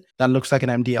characterize it, that looks like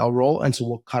an MDL role. And so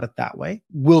we'll cut it that way.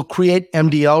 We'll create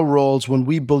MDL roles when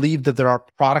we believe that there are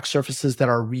product surfaces that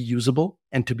are reusable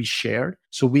and to be shared.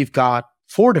 So we've got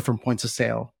 4 different points of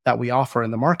sale that we offer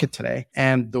in the market today.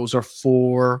 And those are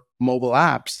 4 mobile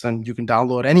apps, and you can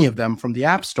download any of them from the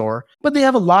App Store, but they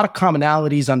have a lot of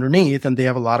commonalities underneath and they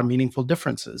have a lot of meaningful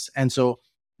differences. And so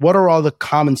what are all the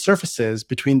common surfaces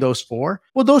between those 4?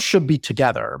 Well, those should be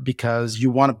together because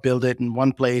you want to build it in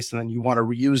one place and then you want to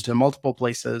reuse it in multiple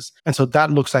places. And so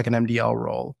that looks like an MDL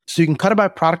role. So you can cut it by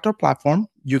product or platform.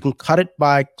 You can cut it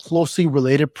by closely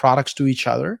related products to each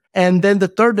other. And then the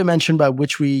third dimension by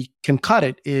which we can cut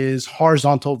it is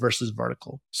horizontal versus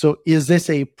vertical. So is this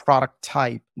a product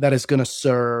type that is going to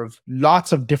serve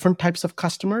lots of different types of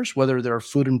customers, whether they're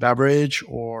food and beverage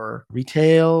or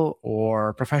retail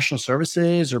or professional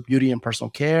services or beauty and personal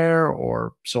care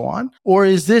or so on? Or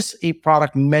is this a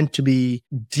product meant to be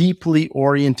deeply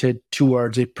oriented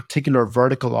towards a particular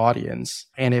vertical audience?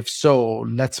 And if so,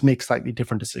 let's make slightly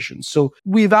different decisions. So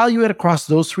we evaluate across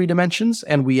those three dimensions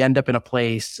and we end up in a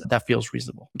place that feels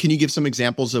reasonable. Can you give some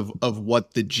examples of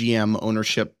what the GM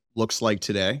ownership looks like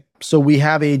today? So we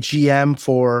have a GM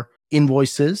for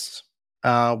invoices,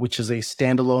 which is a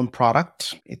standalone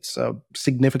product. It's a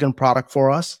significant product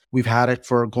for us. We've had it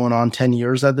for going on 10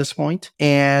 years at this point,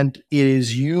 and it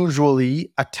is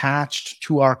usually attached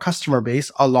to our customer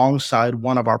base alongside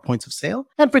one of our points of sale.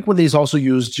 And frequently is also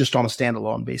used just on a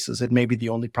standalone basis. It may be the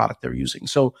only product they're using.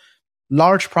 So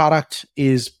large product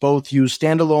is both used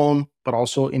standalone, but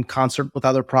also in concert with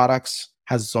other products,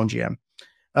 has its own GM.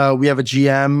 We have a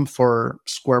GM for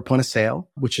Square point of sale,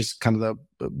 which is kind of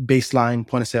the baseline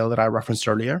point of sale that I referenced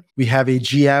earlier. We have a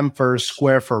GM for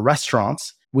Square for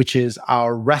restaurants, which is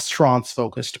our restaurants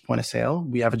focused point of sale.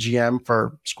 We have a GM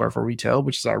for Square for retail,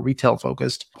 which is our retail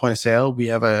focused point of sale. We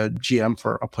have a GM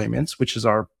for appointments, which is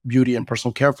our beauty and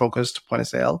personal care focused point of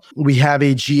sale. We have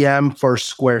a GM for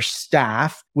Square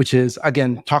staff, which is,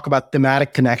 again, talk about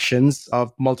thematic connections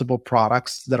of multiple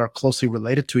products that are closely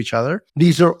related to each other.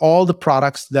 These are all the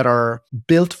products that are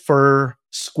built for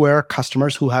Square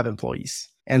customers who have employees.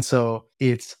 And so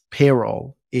it's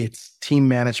payroll, it's team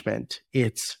management,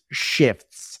 it's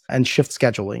shifts and shift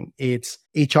scheduling, it's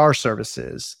HR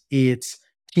services, it's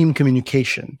team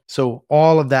communication. So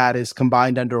all of that is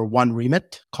combined under one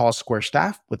remit called Square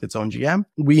Staff with its own GM.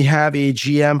 We have a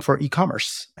GM for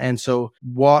e-commerce. And so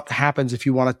what happens if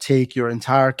you want to take your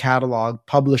entire catalog,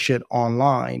 publish it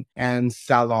online and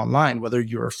sell online, whether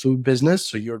you're a food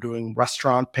business or you're doing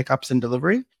restaurant pickups and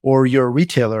delivery, or you're a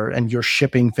retailer and you're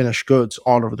shipping finished goods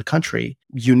all over the country,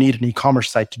 you need an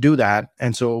e-commerce site to do that.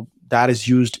 And so that is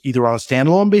used either on a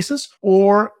standalone basis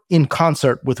or in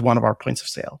concert with one of our points of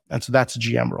sale. And so that's a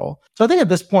GM role. So I think at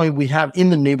this point, we have in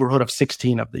the neighborhood of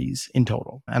 16 of these in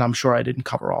total. And I'm sure I didn't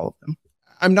cover all of them.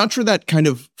 I'm not sure that kind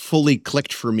of fully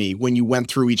clicked for me when you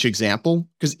went through each example,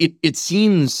 because it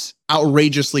seems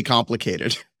outrageously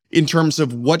complicated in terms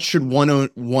of what should one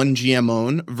GM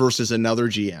own versus another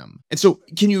GM. And so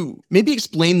can you maybe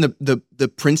explain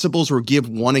the principles or give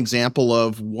one example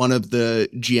of one of the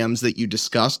GMs that you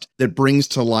discussed that brings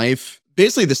to life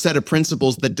basically the set of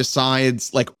principles that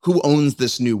decides like who owns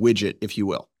this new widget, if you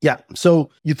will? Yeah.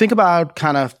 So you think about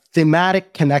kind of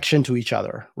thematic connection to each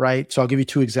other, right? So I'll give you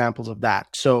two examples of that.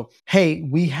 So, hey,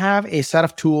 we have a set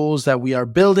of tools that we are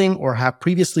building or have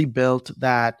previously built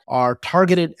that are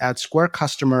targeted at Square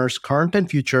customers, current and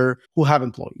future, who have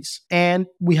employees. And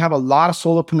we have a lot of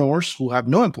solopreneurs who have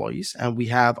no employees. And we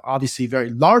have obviously very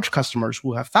large customers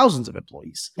who have thousands of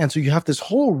employees. And so you have this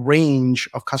whole range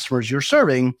of customers you're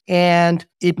serving. And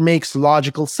it makes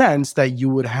logical sense that you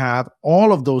would have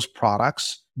all of those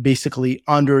products basically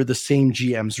under the same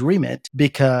GM's remit,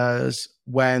 because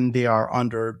when they are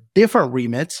under different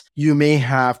remits, you may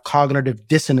have cognitive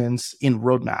dissonance in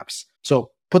roadmaps.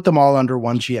 So put them all under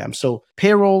one GM. So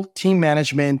payroll, team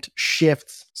management,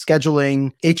 shifts,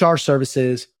 scheduling, HR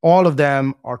services, all of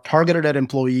them are targeted at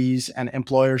employees and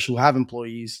employers who have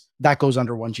employees. That goes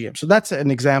under one GM. So that's an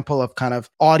example of kind of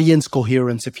audience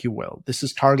coherence, if you will. This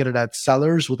is targeted at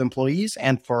sellers with employees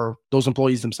and for those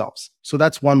employees themselves. So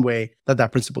that's one way that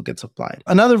that principle gets applied.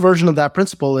 Another version of that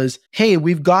principle is, hey,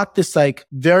 we've got this like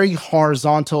very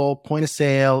horizontal point of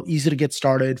sale, easy to get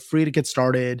started, free to get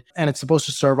started, and it's supposed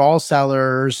to serve all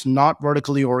sellers, not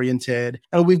vertically oriented.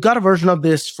 And we've got a version of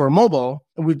this for mobile,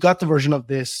 and we've got the version of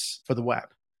this for the web.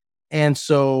 And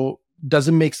so does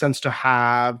it make sense to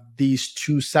have these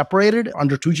two separated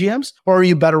under two GMs? Or are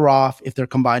you better off if they're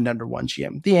combined under one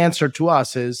GM? The answer to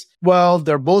us is, well,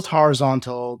 they're both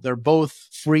horizontal. They're both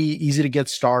free, easy to get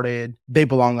started. They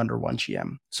belong under one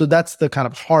GM. So that's the kind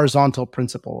of horizontal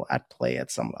principle at play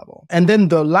at some level. And then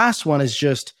the last one is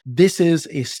just, this is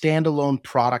a standalone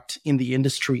product in the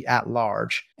industry at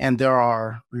large. And there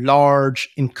are large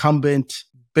incumbent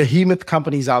behemoth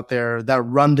companies out there that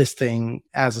run this thing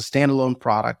as a standalone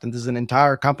product. And this is an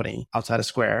entire company outside of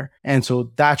Square. And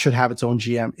so that should have its own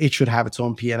GM. It should have its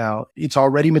own P&L. It's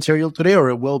already material today, or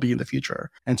it will be in the future.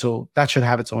 And so that should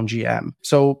have its own GM.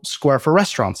 So Square for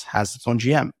Restaurants has its own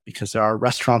GM because there are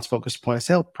restaurants focused point of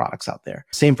sale products out there.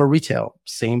 Same for retail,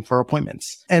 same for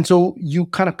appointments. And so you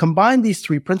kind of combine these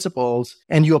three principles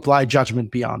and you apply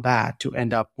judgment beyond that to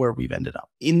end up where we've ended up.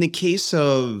 In the case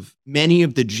of many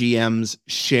of the GMs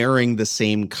sharing the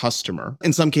same customer,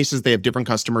 in some cases they have different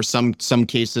customers, some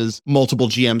cases multiple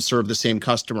GMs serve the same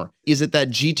customer. Is it that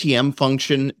GTM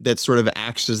function that sort of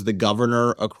acts as the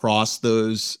governor across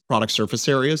those product surface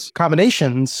areas?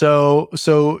 Combination. So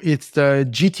it's the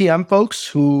GTM folks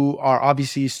who are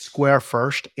obviously Square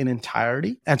first in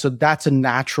entirety. And so that's a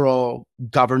natural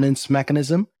governance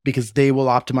mechanism because they will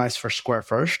optimize for Square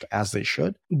first, as they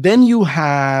should. Then you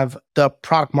have the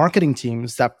product marketing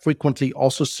teams that frequently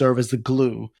also serve as the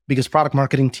glue because product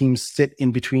marketing teams sit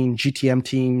in between GTM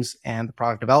teams and the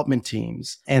product development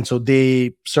teams. And so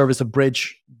they serve as a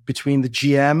bridge between the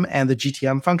GM and the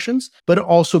GTM functions, but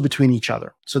also between each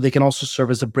other. So they can also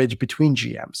serve as a bridge between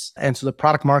GMs. And so the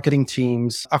product marketing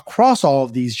teams across all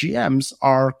of these GMs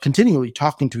are continually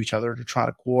talking to each other to try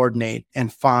to coordinate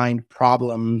and find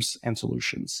problems and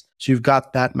solutions. So you've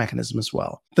got that mechanism as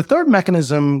well. The third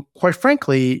mechanism, quite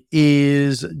frankly,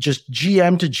 is just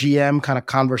GM to GM kind of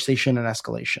conversation and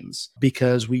escalations,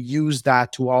 because we use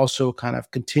that to also kind of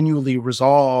continually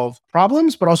resolve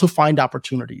problems, but also find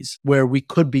opportunities where we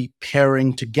could be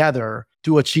pairing together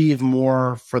to achieve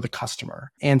more for the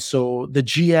customer. And so the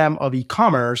GM of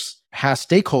e-commerce has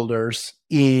stakeholders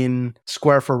in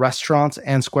Square for Restaurants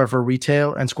and Square for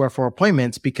Retail and Square for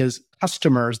Appointments because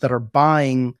customers that are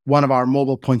buying one of our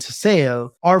mobile points of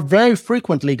sale are very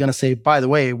frequently going to say, by the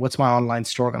way, what's my online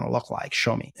store going to look like?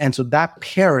 Show me. And so that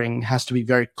pairing has to be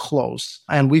very close.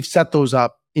 And we've set those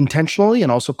up intentionally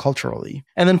and also culturally.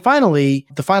 And then finally,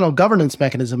 the final governance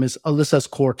mechanism is Alyssa's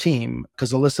core team,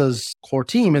 because Alyssa's core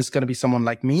team is going to be someone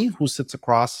like me who sits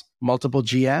across multiple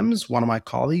GMs, one of my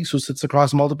colleagues who sits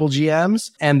across multiple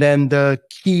GMs, and then the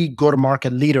key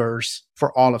go-to-market leaders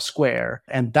for all of Square.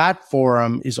 And that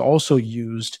forum is also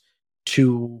used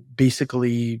to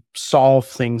basically solve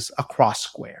things across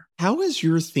Square. How has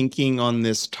your thinking on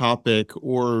this topic,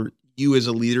 or you as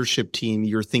a leadership team,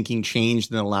 your thinking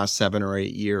changed in the last 7 or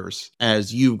 8 years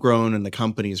as you've grown and the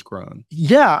company's grown?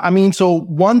 Yeah, I mean, so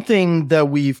one thing that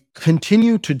we've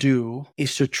continued to do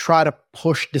is to try to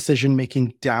push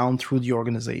decision-making down through the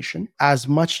organization, as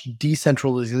much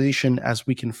decentralization as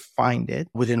we can find it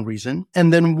within reason.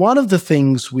 And then one of the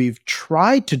things we've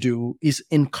tried to do is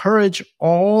encourage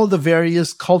all the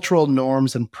various cultural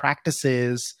norms and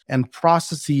practices and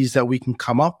processes that we can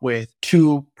come up with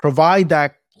to provide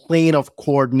that plane of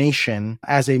coordination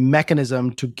as a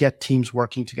mechanism to get teams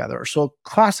working together. So a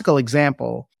classical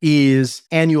example is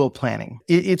annual planning.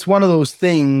 It's one of those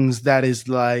things that is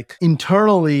like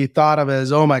internally thought of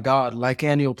as, oh my God, like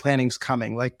annual planning's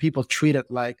coming. Like people treat it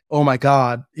like, oh my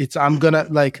God, I'm gonna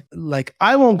like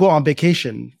I won't go on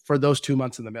vacation for those 2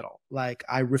 months in the middle. Like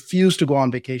I refuse to go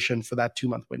on vacation for that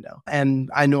 2-month window. And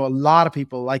I know a lot of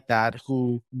people like that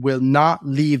who will not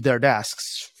leave their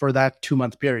desks for that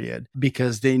 2-month period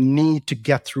because they need to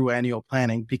get through annual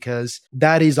planning, because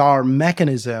that is our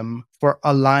mechanism for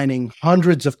aligning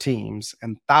hundreds of teams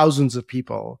and thousands of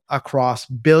people across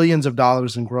billions of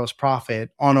dollars in gross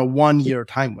profit on a 1-year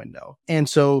time window. And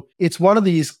so it's one of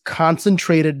these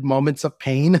concentrated moments of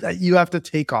pain that you have to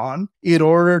take on in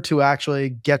order to actually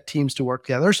get teams to work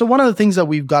together. So one of the things that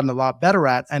we've gotten a lot better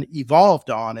at and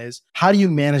evolved on is how do you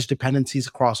manage dependencies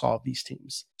across all of these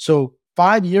teams? So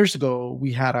 5 years ago,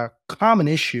 we had a common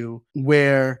issue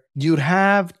where you'd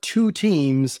have 2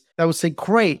 teams that would say,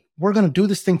 great, we're going to do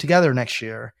this thing together next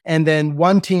year. And then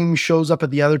one team shows up at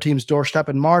the other team's doorstep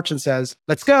in March and says,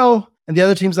 let's go. And the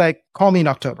other team's like, call me in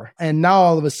October. And now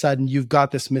all of a sudden you've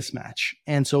got this mismatch.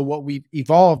 And so what we've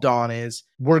evolved on is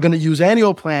we're going to use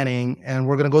annual planning and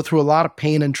we're going to go through a lot of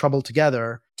pain and trouble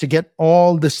together to get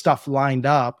all this stuff lined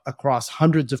up across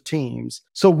hundreds of teams.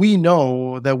 So we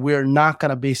know that we're not going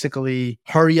to basically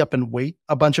hurry up and wait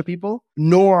a bunch of people,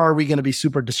 nor are we going to be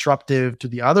super disruptive to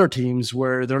the other teams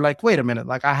where they're like, wait a minute,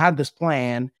 like I had this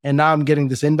plan and now I'm getting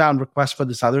this inbound request for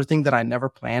this other thing that I never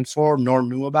planned for nor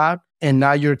knew about. And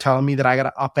now you're telling me that I got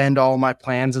to upend all my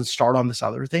plans and start on this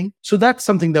other thing. So that's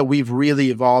something that we've really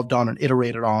evolved on and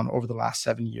iterated on over the last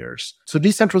 7 years. So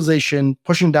decentralization,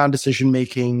 pushing down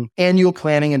decision-making, annual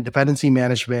planning and dependency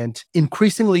management,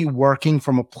 increasingly working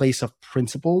from a place of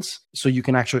principles so you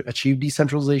can actually achieve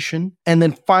decentralization. And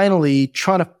then finally,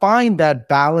 trying to find that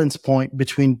balance point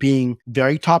between being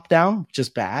very top-down, which is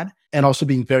bad, and also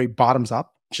being very bottoms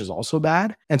up, which is also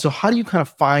bad. And so how do you kind of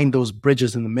find those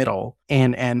bridges in the middle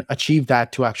and achieve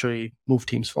that to actually move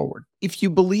teams forward? If you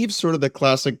believe sort of the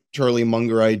classic Charlie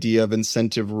Munger idea of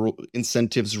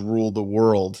incentives rule the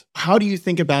world, how do you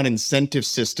think about incentive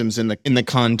systems in the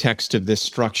context of this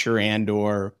structure and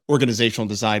or organizational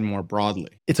design more broadly?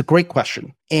 It's a great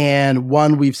question, and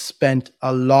one we've spent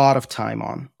a lot of time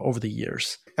on over the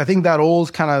years. I think that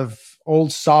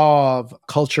old saw of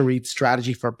culture eats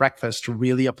strategy for breakfast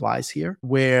really applies here,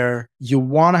 where you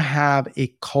want to have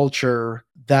a culture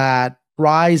that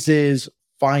prizes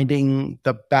finding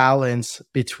the balance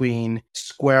between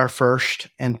square first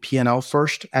and P&L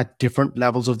first at different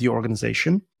levels of the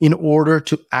organization in order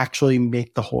to actually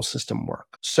make the whole system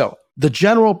work. So the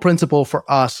general principle for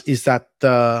us is that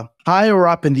the higher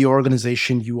up in the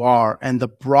organization you are and the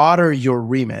broader your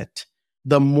remit,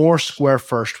 the more square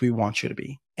first we want you to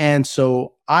be. And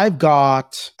so I've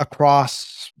got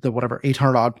across the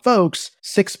 800 odd folks,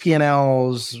 6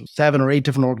 P&Ls, 7 or 8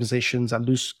 different organizations. I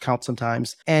lose count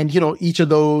sometimes. And, each of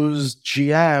those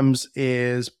GMs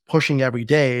is pushing every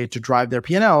day to drive their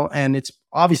P&L. And it's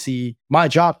obviously my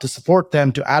job to support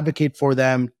them, to advocate for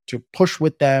them, to push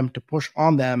with them, to push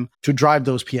on them, to drive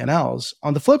those P&Ls.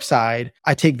 On the flip side,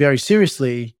 I take very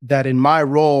seriously that in my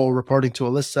role, reporting to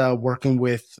Alyssa, working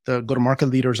with the go-to-market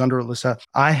leaders under Alyssa,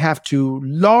 I have to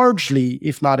largely,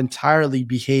 if not entirely,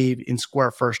 behave in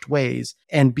square first ways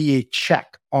and be a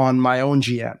check on my own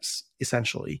GMs,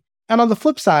 essentially. And on the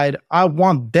flip side, I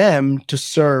want them to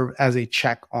serve as a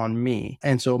check on me.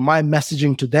 And so my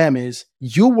messaging to them is,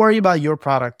 you worry about your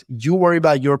product, you worry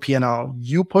about your P&L,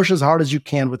 you push as hard as you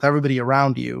can with everybody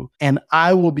around you, and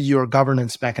I will be your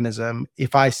governance mechanism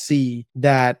if I see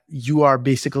that you are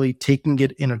basically taking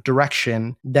it in a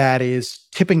direction that is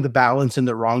tipping the balance in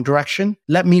the wrong direction.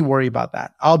 Let me worry about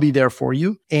that. I'll be there for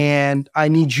you, and I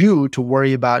need you to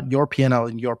worry about your P&L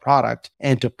and your product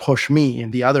and to push me in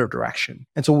the other direction.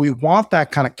 And so we want that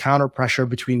kind of counter pressure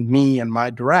between me and my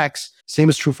directs. Same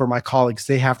is true for my colleagues.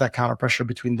 They have that counter pressure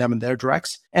between them and their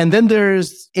directs. And then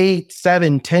there's 8,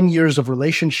 7, 10 years of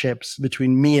relationships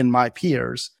between me and my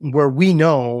peers where we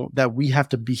know that we have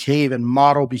to behave and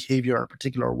model behavior in a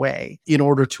particular way in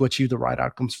order to achieve the right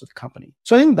outcomes for the company.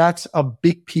 So I think that's a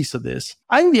big piece of this.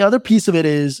 I think the other piece of it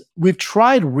is we've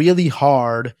tried really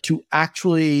hard to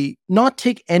actually not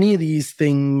take any of these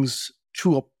things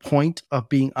to a point of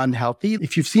being unhealthy.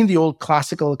 If you've seen the old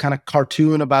classical kind of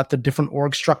cartoon about the different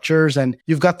org structures, and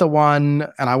you've got the one,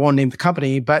 and I won't name the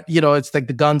company, but it's like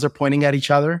the guns are pointing at each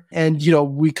other. And,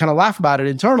 we kind of laugh about it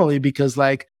internally because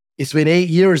it's been 8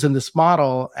 years in this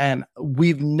model, and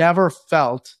we've never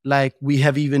felt like we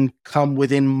have even come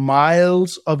within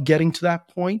miles of getting to that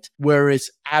point where it's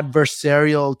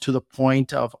adversarial to the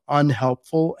point of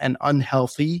unhelpful and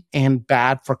unhealthy and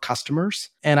bad for customers.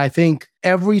 And I think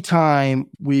every time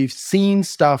we've seen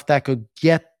stuff that could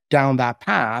get down that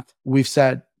path, we've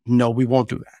said, no, we won't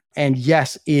do that. And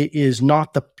yes, it is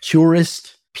not the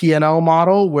purest P&L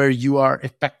model where you are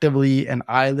effectively an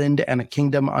island and a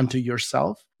kingdom unto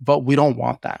yourself. But we don't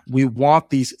want that. We want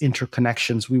these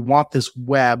interconnections. We want this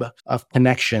web of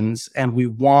connections, and we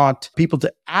want people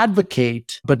to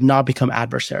advocate, but not become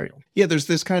adversarial. Yeah, there's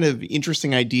this kind of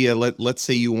interesting idea. Let's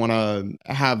say you want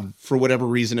to have, for whatever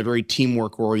reason, a very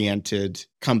teamwork-oriented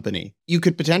company. You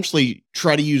could potentially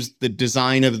try to use the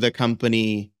design of the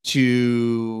company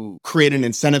to create an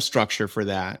incentive structure for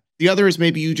that. The other is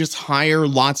maybe you just hire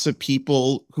lots of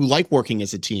people who like working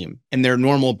as a team, and their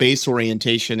normal base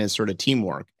orientation is sort of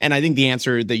teamwork. And I think the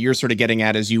answer that you're sort of getting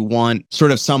at is you want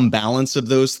sort of some balance of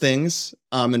those things,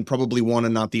 and probably one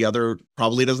and not the other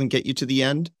probably doesn't get you to the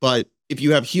end. But if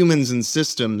you have humans and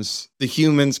systems, the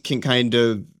humans can kind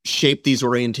of shape these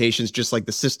orientations just like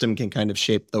the system can kind of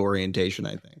shape the orientation,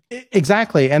 I think.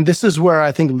 Exactly. And this is where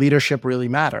I think leadership really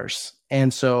matters.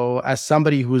 And so as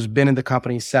somebody who's been in the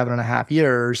company 7.5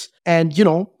 years and,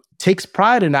 takes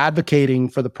pride in advocating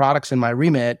for the products in my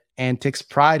remit and takes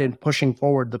pride in pushing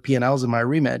forward the P&Ls in my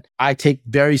remit, I take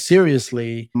very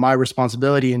seriously my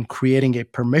responsibility in creating a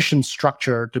permission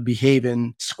structure to behave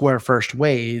in square first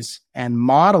ways and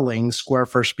modeling square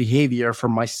first behavior for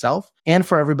myself and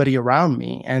for everybody around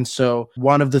me. And so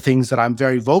one of the things that I'm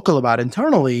very vocal about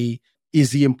internally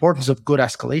is the importance of good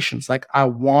escalations. Like, I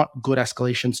want good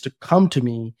escalations to come to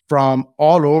me from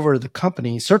all over the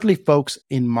company, certainly folks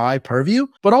in my purview,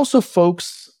 but also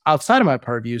folks outside of my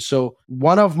purview. So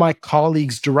one of my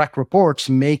colleagues' direct reports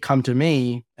may come to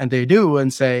me, and they do,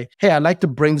 and say, hey, I'd like to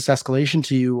bring this escalation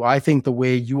to you. I think the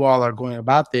way you all are going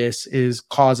about this is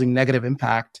causing negative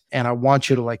impact, and I want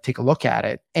you to like take a look at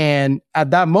it. And at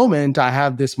that moment, I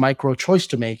have this micro choice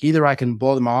to make. Either I can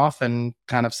blow them off and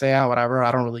kind of say, whatever,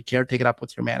 I don't really care, take it up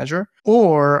with your manager.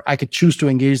 Or I could choose to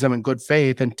engage them in good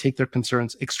faith and take their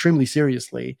concerns extremely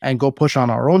seriously and go push on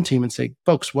our own team and say,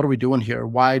 folks, what are we doing here?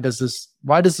 Why does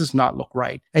this not look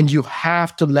right? And you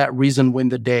have to let reason win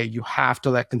the day. You have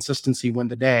to let consistency win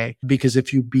the day, because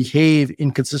if you behave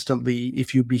inconsistently,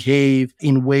 if you behave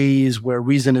in ways where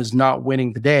reason is not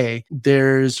winning the day,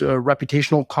 there's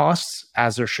reputational costs,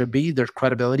 as there should be. There's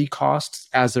credibility costs,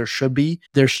 as there should be.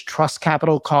 There's trust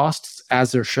capital costs,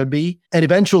 as there should be. And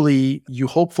eventually, you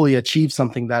hopefully achieve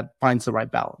something that finds the right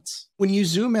balance. When you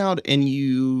zoom out and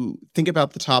you think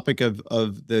about the topic of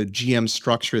the GM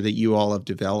structure that you all have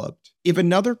developed, if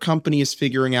another company is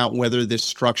figuring out whether this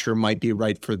structure might be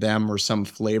right for them or some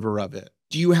flavor of it,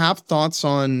 do you have thoughts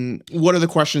on what are the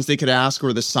questions they could ask,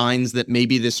 or the signs that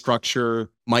maybe this structure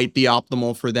might be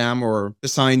optimal for them, or the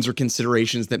signs or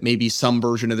considerations that maybe some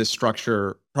version of this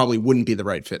structure probably wouldn't be the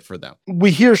right fit for them?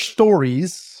 We hear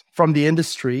stories from the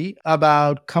industry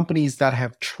about companies that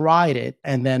have tried it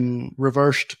and then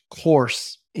reversed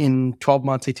course in 12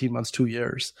 months, 18 months, 2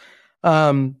 years.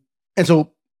 And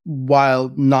so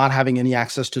while not having any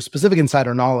access to specific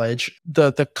insider knowledge,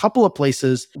 the couple of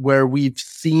places where we've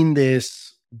seen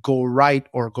this go right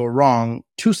or go wrong,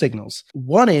 two signals.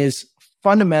 One is,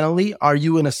 fundamentally, are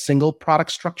you in a single product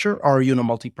structure or are you in a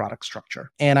multi-product structure?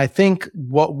 And I think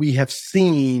what we have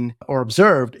seen or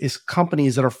observed is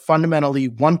companies that are fundamentally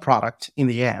one product in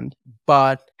the end,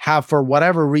 but have, for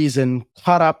whatever reason,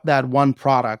 cut up that one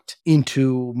product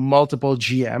into multiple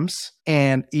GMs,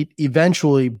 and it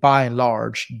eventually, by and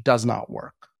large, does not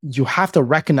work. You have to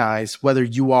recognize whether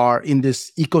you are in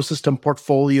this ecosystem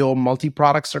portfolio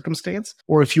multi-product circumstance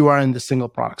or if you are in the single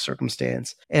product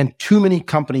circumstance. And too many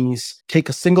companies take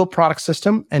a single product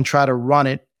system and try to run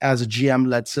it as a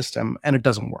GM-led system, and it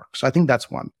doesn't work. So I think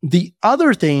that's one. The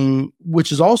other thing,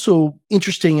 which is also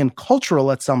interesting and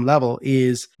cultural at some level,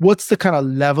 is what's the kind of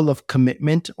level of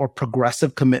commitment or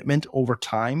progressive commitment over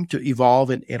time to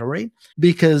evolve and iterate?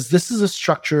 Because this is a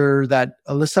structure that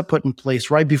Alyssa put in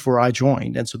place right before I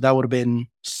joined. And so that would have been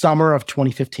summer of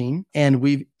 2015. And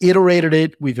we've iterated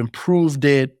it, we've improved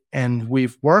it, and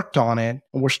we've worked on it,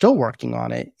 and we're still working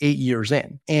on it 8 years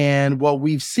in. And what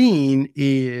we've seen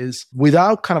is,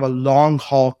 without kind of a long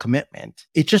haul commitment,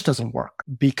 it just doesn't work,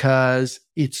 because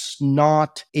it's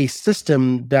not a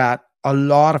system that a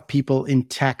lot of people in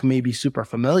tech may be super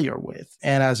familiar with.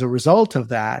 And as a result of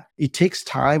that, it takes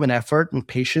time and effort and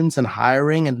patience and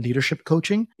hiring and leadership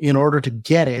coaching in order to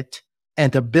get it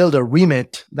and to build a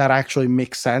remit that actually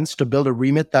makes sense, to build a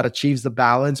remit that achieves the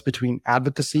balance between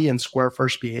advocacy and square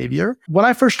first behavior. When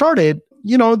I first started,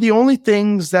 the only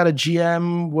things that a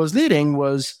GM was leading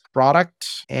was product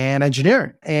and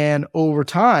engineering. And over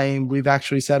time, we've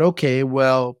actually said, okay,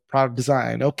 well, product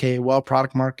design. Okay, well,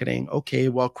 product marketing. Okay,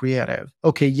 well, creative.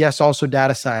 Okay, yes, also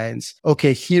data science.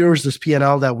 Okay, here's this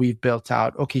P&L that we've built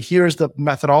out. Okay, here's the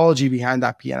methodology behind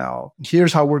that P&L.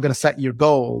 Here's how we're going to set your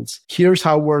goals. Here's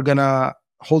how we're going to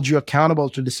hold you accountable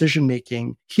to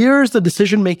decision-making. Here's the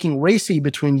decision-making ratio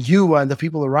between you and the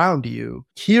people around you.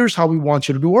 Here's how we want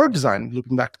you to do org design,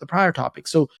 looping back to the prior topic.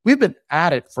 So we've been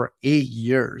at it for 8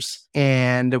 years,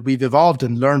 and we've evolved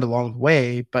and learned along the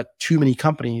way, but too many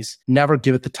companies never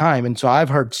give it the time. And so I've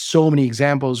heard so many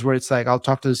examples where it's like, I'll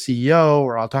talk to the CEO,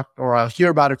 or I'll hear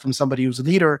about it from somebody who's a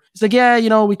leader. It's like,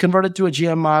 yeah, we converted to a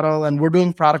GM model and we're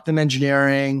doing product and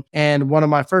engineering. And one of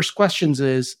my first questions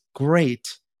is,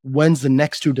 great, when's the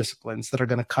next two disciplines that are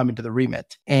going to come into the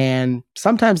remit? And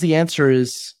sometimes the answer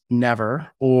is never,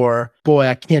 or boy,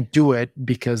 I can't do it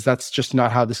because that's just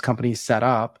not how this company is set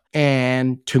up.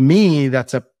 And to me,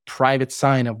 that's a private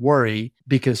sign of worry,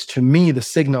 because to me, the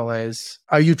signal is,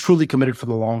 are you truly committed for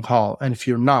the long haul? And if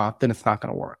you're not, then it's not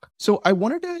going to work. So I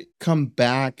wanted to come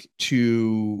back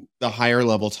to the higher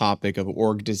level topic of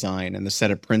org design and the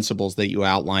set of principles that you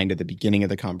outlined at the beginning of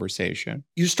the conversation.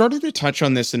 You started to touch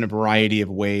on this in a variety of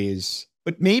ways,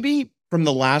 but maybe from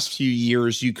the last few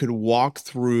years, you could walk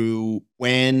through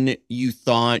when you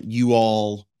thought you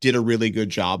all did a really good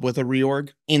job with a reorg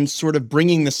and sort of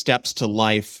bringing the steps to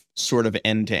life sort of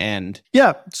end to end.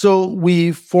 Yeah. So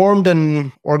we formed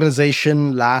an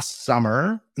organization last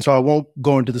summer. And so I won't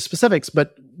go into the specifics,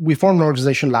 but we formed an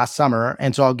organization last summer.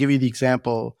 And so I'll give you the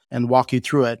example and walk you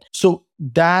through it. So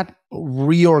that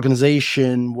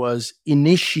reorganization was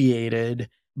initiated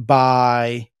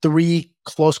by 3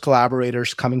 close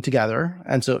collaborators coming together.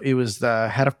 And so it was the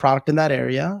head of product in that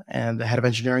area and the head of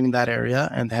engineering in that area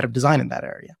and the head of design in that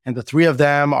area. And the three of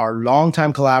them are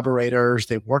longtime collaborators.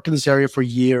 They've worked in this area for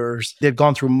years. They've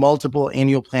gone through multiple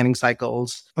annual planning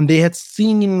cycles, and they had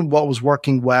seen what was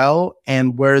working well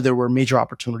and where there were major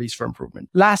opportunities for improvement.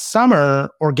 Last summer,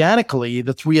 organically,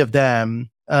 the three of them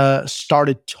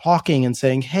started talking and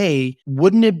saying, hey,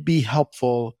 wouldn't it be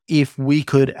helpful if we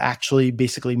could actually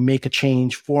basically make a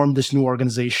change, form this new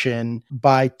organization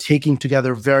by taking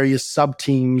together various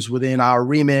sub-teams within our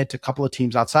remit, a couple of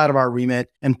teams outside of our remit,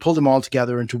 and pull them all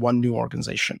together into one new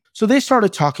organization? So they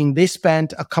started talking. They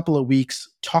spent a couple of weeks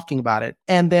talking about it,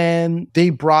 and then they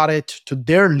brought it to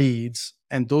their leads.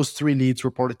 And those three leads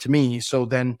reported to me. So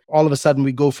then all of a sudden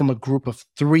we go from a group of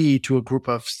 3 to a group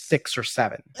of 6 or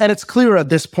 7. And it's clear at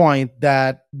this point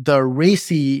that the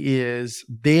RACI is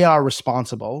they are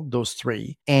responsible, those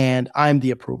 3, and I'm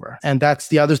the approver. And that's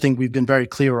the other thing we've been very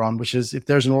clear on, which is if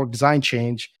there's an org design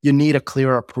change, you need a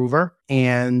clear approver.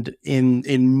 And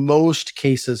in most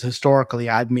cases, historically,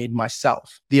 I've made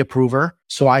myself the approver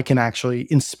so I can actually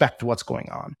inspect what's going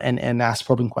on and ask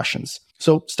probing questions.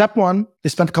 So step 1, they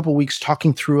spent a couple of weeks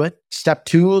talking through it. Step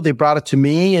 2, they brought it to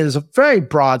me as a very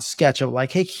broad sketch of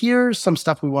like, hey, here's some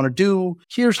stuff we want to do.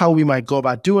 Here's how we might go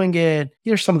about doing it.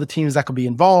 Here's some of the teams that could be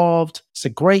involved. I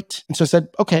said, great. And so I said,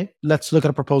 okay, let's look at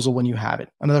a proposal when you have it.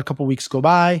 Another couple of weeks go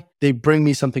by. They bring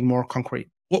me something more concrete.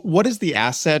 What is the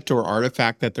asset or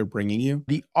artifact that they're bringing you?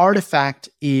 The artifact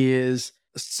is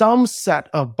some set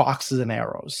of boxes and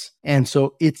arrows. And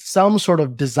so it's some sort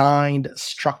of designed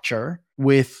structure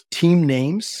with team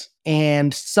names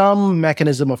and some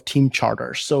mechanism of team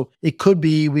charters. So it could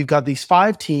be we've got these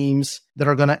 5 teams that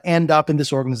are going to end up in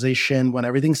this organization when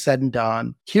everything's said and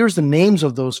done. Here's the names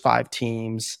of those 5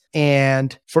 teams.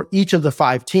 And for each of the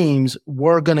 5 teams,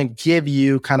 we're going to give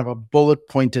you kind of a bullet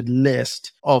pointed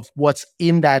list of what's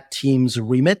in that team's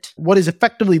remit. What is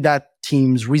effectively that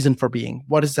team's reason for being?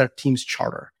 What is their team's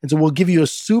charter? And so we'll give you a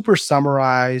super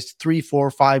summarized 3, 4,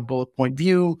 5 bullet point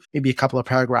view, maybe a couple of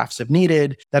paragraphs if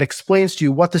needed, that explains to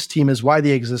you what this team is, why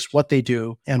they exist, what they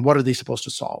do, and what are they supposed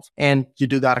to solve. And you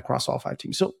do that across all 5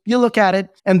 teams. So you look at it,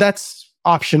 and that's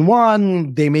option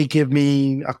 1. They may give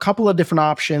me a couple of different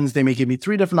options. They may give me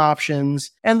 3 different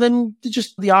options. And then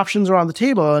just the options are on the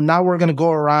table. And now we're going to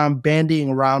go around bandying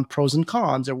around pros and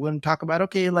cons. And we're going to talk about,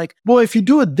 okay, like, well, if you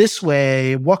do it this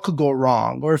way, what could go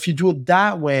wrong? Or if you do it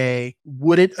that way,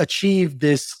 would it achieve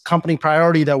this company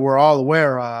priority that we're all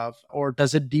aware of? Or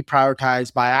does it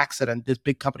deprioritize by accident this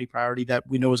big company priority that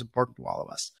we know is important to all of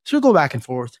us? So we go back and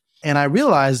forth. And I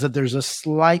realized that there's a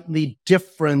slightly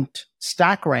different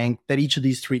stack rank that each of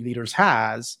these 3 leaders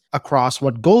has across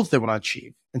what goals they want to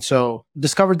achieve. And so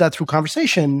discovered that through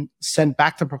conversation, sent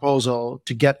back the proposal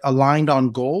to get aligned on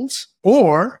goals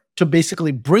or to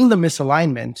basically bring the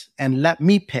misalignment and let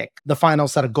me pick the final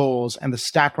set of goals and the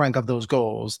stack rank of those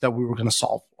goals that we were going to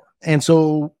solve for. And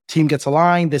so team gets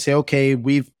aligned. They say, okay,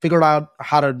 we've figured out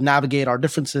how to navigate our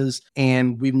differences,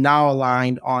 and we've now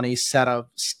aligned on a set of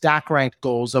stack ranked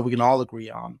goals that we can all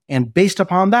agree on. And based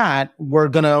upon that, we're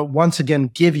going to once again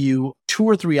give you 2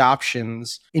 or 3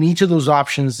 options. In each of those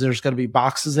options, there's going to be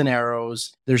boxes and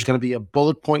arrows. There's going to be a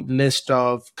bullet point list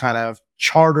of kind of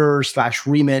charter /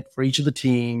 remit for each of the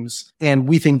teams. And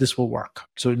we think this will work.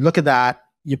 So look at that.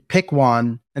 You pick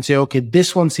one and say, okay,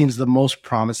 this one seems the most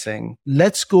promising.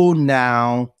 Let's go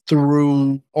now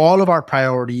through all of our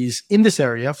priorities in this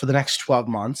area for the next 12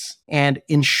 months and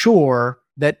ensure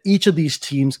that each of these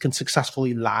teams can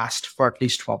successfully last for at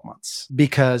least 12 months.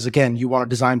 Because again, you want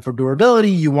to design for durability.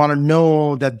 You want to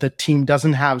know that the team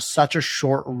doesn't have such a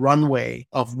short runway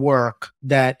of work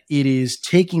that it is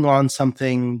taking on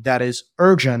something that is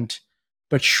urgent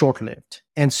but short-lived.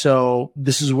 And so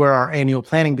this is where our annual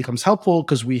planning becomes helpful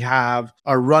because we have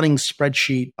a running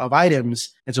spreadsheet of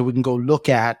items. And so we can go look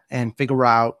at and figure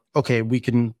out, okay, we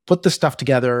can put this stuff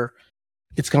together.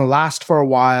 It's going to last for a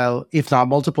while, if not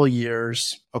multiple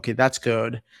years. Okay, that's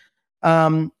good.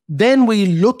 Then we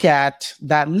look at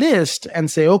that list and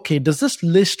say, okay, does this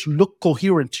list look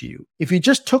coherent to you? If you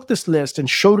just took this list and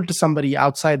showed it to somebody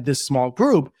outside this small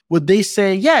group, would they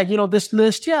say, yeah, this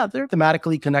list, yeah, they're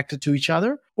thematically connected to each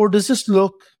other? Or does this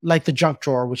look like the junk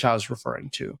drawer, which I was referring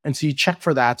to? And so you check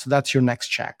for that. So that's your next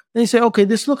check. Then you say, okay,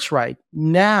 this looks right.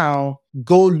 Now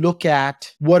go look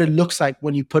at what it looks like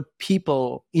when you put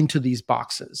people into these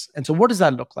boxes. And so what does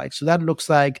that look like? So that looks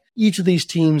like each of these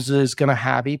teams is going to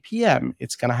have a PM.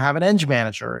 It's going to have an eng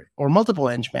manager or multiple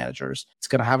eng managers. It's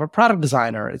going to have a product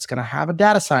designer. It's going to have a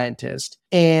data scientist.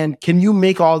 And can you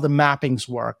make all the mappings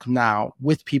work now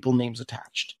with people names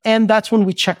attached? And that's when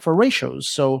we check for ratios.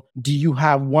 So do you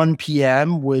have one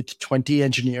PM with 20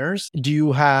 engineers? Do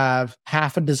you have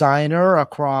half a designer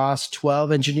across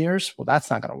 12 engineers? Well, that's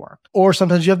not going to work. Or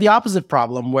sometimes you have the opposite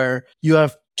problem where you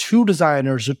have two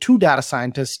designers or two data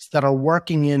scientists that are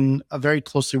working in a very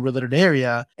closely related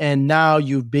area. And now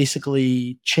you've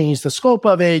basically changed the scope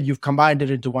of it. You've combined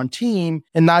it into one team.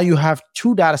 And now you have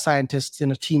two data scientists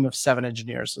in a team of 7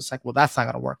 engineers. It's like, well, that's not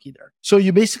going to work either. So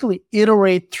you basically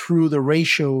iterate through the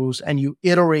ratios and you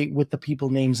iterate with the people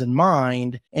names in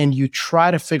mind. And you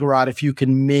try to figure out if you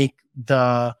can make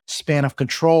the span of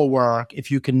control work,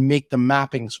 if you can make the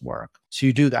mappings work. So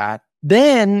you do that.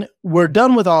 Then we're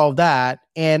done with all of that.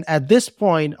 And at this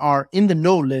point, our in the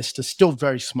know list is still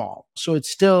very small. So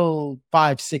it's still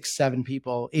 5, 6, 7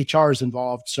 people. HR is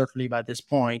involved, certainly by this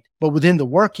point. But within the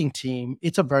working team,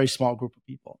 it's a very small group of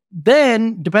people.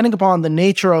 Then, depending upon the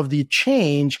nature of the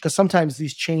change, because sometimes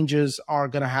these changes are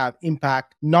going to have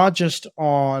impact not just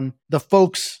on the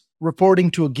folks reporting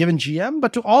to a given GM,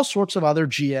 but to all sorts of other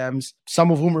GMs,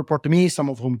 some of whom report to me, some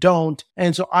of whom don't.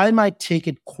 And so I might take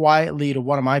it quietly to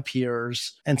one of my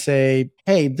peers and say,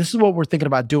 hey, this is what we're thinking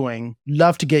about doing.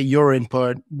 Love to get your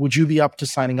input. Would you be up to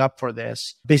signing up for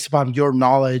this based upon your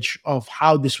knowledge of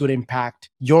how this would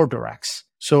impact your directs?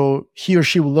 So he or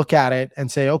she will look at it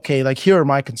and say, okay, like here are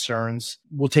my concerns.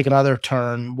 We'll take another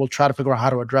turn. We'll try to figure out how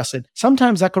to address it.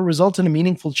 Sometimes that could result in a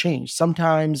meaningful change.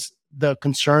 Sometimes the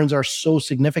concerns are so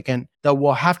significant that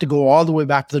we'll have to go all the way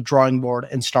back to the drawing board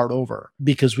and start over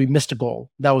because we missed a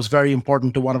goal that was very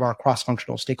important to one of our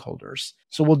cross-functional stakeholders.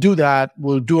 So we'll do that.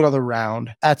 We'll do another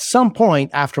round. At some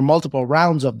point, after multiple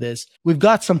rounds of this, we've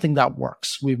got something that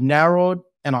works. We've narrowed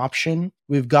an option.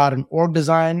 We've got an org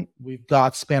design. We've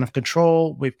got span of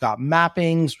control. We've got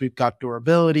mappings. We've got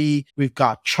durability. We've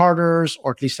got charters,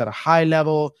 or at least at a high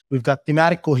level. We've got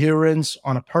thematic coherence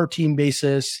on a per team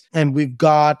basis. And we've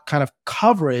got kind of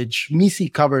coverage, MECE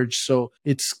coverage. So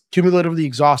it's cumulatively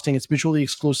exhausting. It's mutually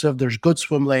exclusive. There's good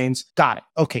swim lanes. Got it.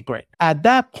 Okay, great. At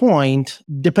that point,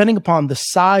 depending upon the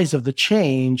size of the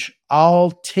change,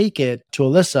 I'll take it to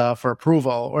Alyssa for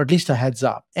approval, or at least a heads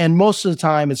up. And most of the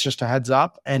time, it's just a heads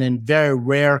up. And in very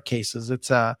rare cases, it's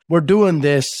we're doing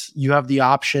this. You have the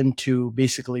option to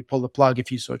basically pull the plug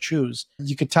if you so choose.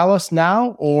 You could tell us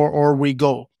now, or we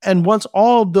go. And once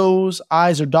all those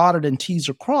I's are dotted and T's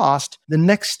are crossed, the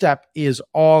next step is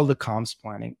all the comms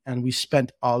planning. And we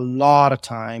spent a lot of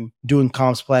time doing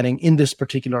comms planning in this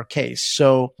particular case.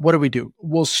 So what do?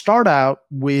 We'll start out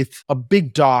with a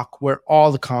big doc where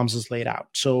all the comms is laid out.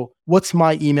 So what's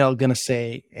my email going to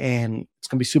say? And it's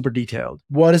going to be super detailed.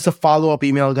 What is the follow-up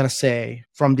email going to say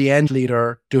from the eng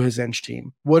leader to his eng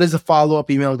team? What is the follow-up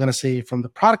email going to say from the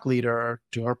product leader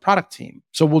to our product team?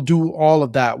 So we'll do all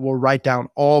of that. We'll write down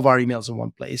all of our emails in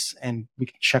one place and we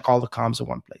can check all the comms in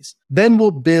one place. Then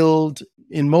we'll build,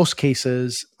 in most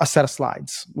cases, a set of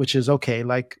slides, which is okay,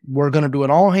 like we're going to do an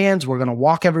all hands. We're going to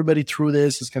walk everybody through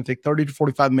this. It's going to take 30 to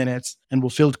 45 minutes and we'll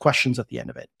field questions at the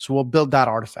end of it. So we'll build that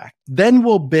artifact. Then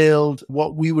we'll build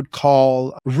what we would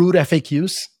call root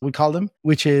FAQs, we call them,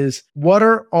 which is what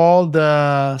are all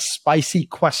the spicy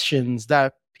questions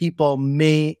that people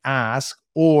may ask,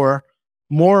 or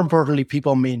more importantly,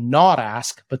 people may not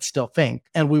ask, but still think.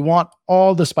 And we want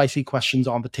all the spicy questions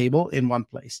on the table in one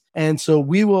place. And so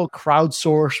we will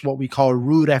crowdsource what we call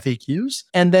root FAQs,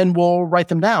 and then we'll write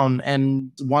them down.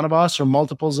 And one of us or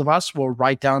multiples of us will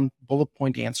write down bullet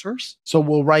point answers. So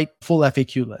we'll write full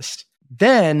FAQ list.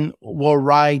 Then we'll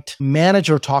write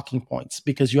manager talking points,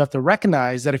 because you have to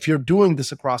recognize that if you're doing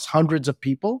this across hundreds of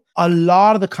people, a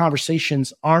lot of the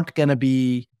conversations aren't going to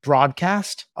be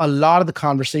broadcast. A lot of the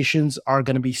conversations are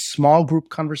going to be small group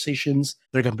conversations.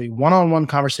 They're going to be one-on-one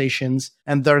conversations,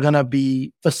 and they're going to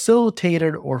be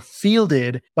facilitated or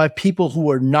fielded by people who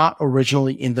were not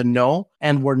originally in the know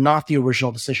and were not the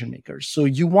original decision makers. So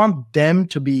you want them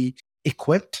to be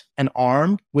equipped and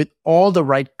armed with all the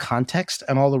right context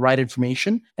and all the right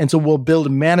information. And so we'll build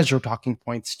manager talking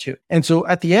points too. And so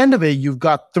at the end of it, you've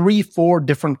got 3-4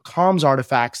 different comms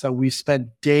artifacts that we've spent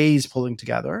days pulling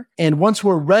together. And once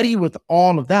we're ready with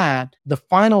all of that, the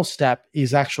final step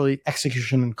is actually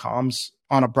execution and comms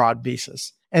on a broad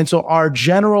basis. And so our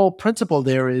general principle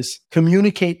there is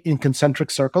communicate in concentric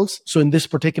circles. So in this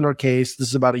particular case, this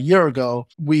is about a year ago,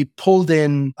 we pulled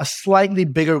in a slightly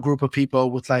bigger group of people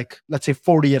with let's say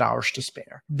 48 hours to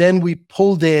spare. Then we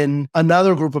pulled in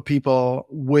another group of people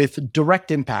with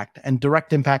direct impact. And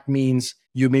direct impact means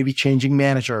You may be changing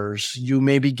managers. You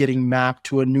may be getting mapped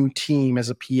to a new team as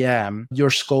a PM. Your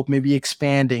scope may be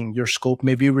expanding. Your scope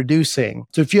may be reducing.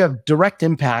 So if you have direct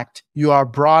impact, you are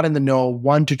brought in the know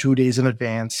 1 to 2 days in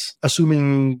advance,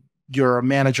 assuming you're a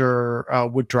manager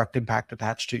with direct impact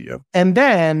attached to you. And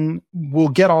then we'll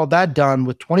get all that done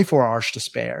with 24 hours to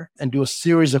spare and do a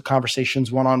series of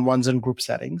conversations, one-on-ones and group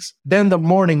settings. Then the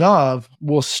morning of,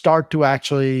 we'll start to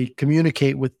actually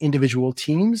communicate with individual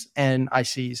teams and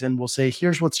ICs, and we'll say,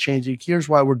 here's what's changing, here's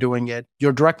why we're doing it.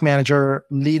 Your direct manager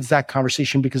leads that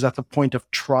conversation because that's a point of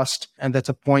trust and that's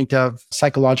a point of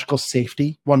psychological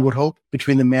safety, one would hope,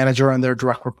 between the manager and their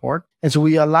direct report. And so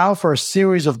we allow for a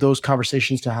series of those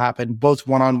conversations to happen, both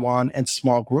one-on-one and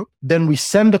small group. Then we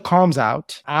send the comms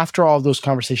out after all of those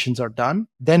conversations are done.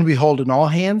 Then we hold an all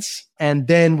hands, and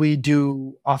then we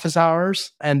do office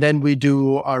hours, and then we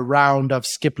do a round of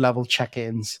skip level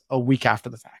check-ins a week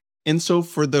after the fact. And so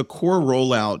for the core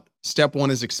rollout, step 1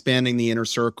 is expanding the inner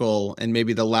circle, and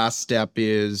maybe the last step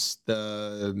is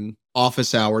the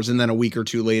office hours, and then a week or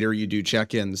two later you do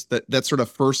check-ins. That sort of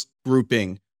first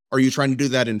grouping. Are you trying to do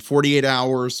that in 48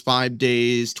 hours, 5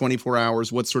 days, 24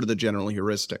 hours? What's sort of the general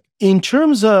heuristic? In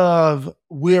terms of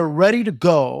we're ready to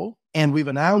go and we've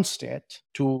announced it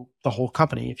to the whole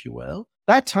company, if you will,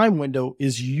 that time window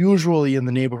is usually in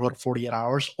the neighborhood of 48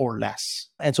 hours or less.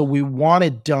 And so we want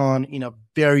it done in a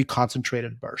very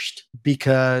concentrated burst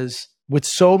because with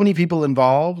so many people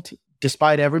involved,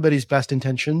 despite everybody's best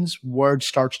intentions, word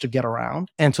starts to get around.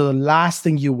 And so the last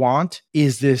thing you want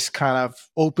is this kind of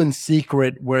open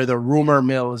secret where the rumor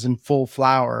mill is in full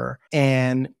flower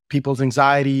and people's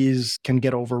anxieties can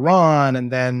get overrun.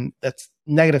 And then that's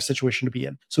a negative situation to be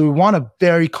in. So we want a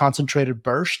very concentrated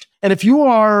burst. And if you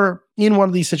are in one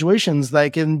of these situations,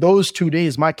 like in those 2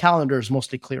 days, my calendar is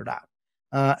mostly cleared out.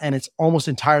 And it's almost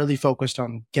entirely focused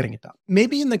on getting it done.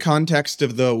 Maybe in the context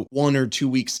of the 1 or 2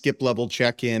 week skip level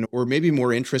check-in, or maybe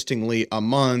more interestingly, a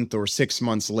month or 6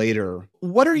 months later,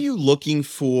 what are you looking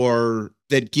for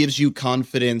that gives you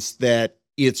confidence that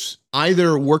it's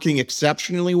either working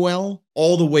exceptionally well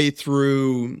all the way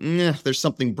through, there's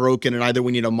something broken and either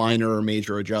we need a minor or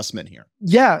major adjustment here?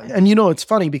 Yeah. And it's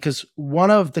funny because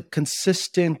one of the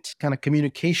consistent kind of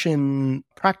communication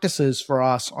practices for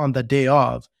us on the day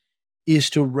of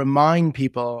is to remind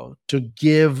people to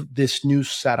give this new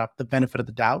setup the benefit of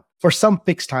the doubt for some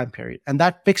fixed time period. And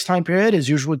that fixed time period is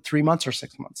usually 3 months or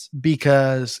 6 months,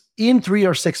 because in 3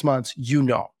 or 6 months,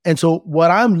 And so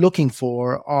what I'm looking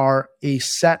for are a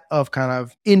set of kind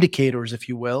of indicators, if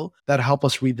you will, that help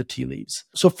us read the tea leaves.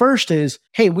 So first is,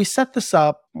 hey, we set this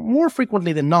up more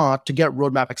frequently than not to get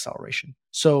roadmap acceleration.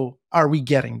 So are we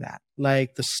getting that?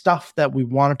 Like the stuff that we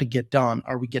wanted to get done,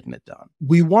 are we getting it done?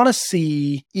 We want to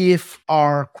see if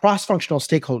our cross-functional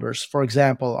stakeholders, for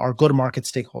example, our go-to-market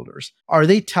stakeholders, are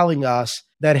they telling us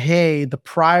that, hey, the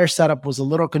prior setup was a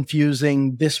little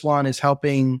confusing. This one is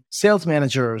helping sales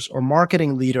managers or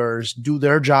marketing leaders do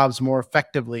their jobs more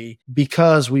effectively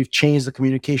because we've changed the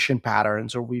communication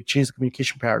patterns or we've changed the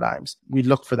communication paradigms. We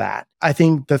look for that. I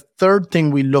think the third thing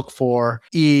we look for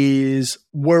is,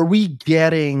 were we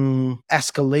getting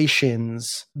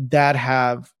escalations that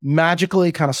have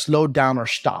magically kind of slowed down or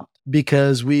stopped?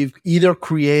 Because we've either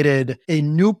created a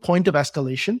new point of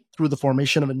escalation through the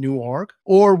formation of a new org,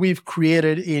 or we've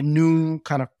created a new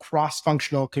kind of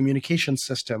cross-functional communication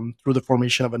system through the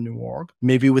formation of a new org,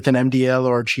 maybe with an MDL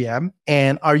or a GM.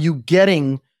 And are you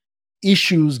getting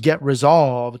issues get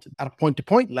resolved at a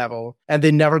point-to-point level and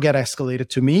they never get escalated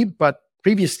to me, but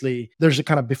previously, there's a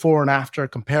kind of before and after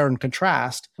compare and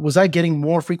contrast. Was I getting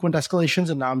more frequent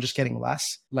escalations and now I'm just getting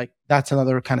less? Like that's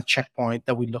another kind of checkpoint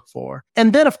that we look for.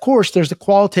 And then, of course, there's the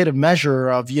qualitative measure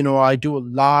of, I do a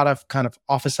lot of kind of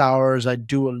office hours. I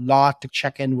do a lot to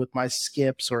check in with my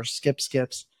skips or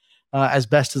skips as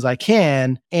best as I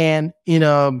can. And in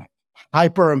a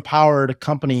hyper empowered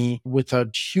company with a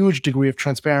huge degree of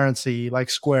transparency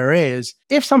like Square is,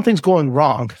 if something's going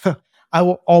wrong, I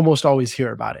will almost always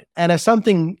hear about it. And if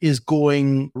something is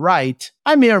going right,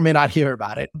 I may or may not hear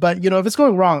about it. But, if it's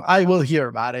going wrong, I will hear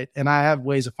about it and I have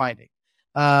ways of finding.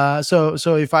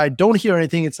 So if I don't hear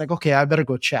anything, it's like, okay, I better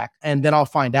go check. And then I'll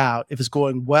find out if it's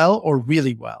going well or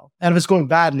really well. And if it's going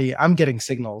badly, I'm getting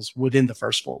signals within the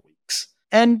first 4 weeks.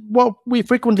 And what we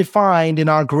frequently find in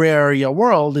our gray area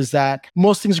world is that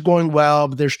most things are going well,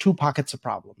 but there's two pockets of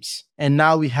problems. And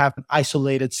now we have an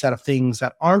isolated set of things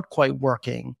that aren't quite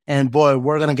working. And boy,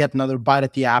 we're going to get another bite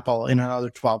at the apple in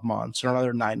another 12 months or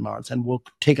another 9 months. And we'll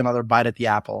take another bite at the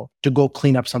apple to go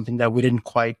clean up something that we didn't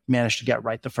quite manage to get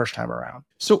right the first time around.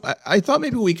 So I thought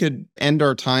maybe we could end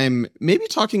our time maybe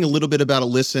talking a little bit about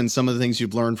Alyssa and some of the things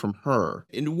you've learned from her.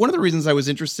 And one of the reasons I was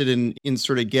interested in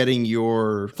sort of getting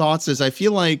your thoughts is I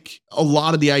feel like a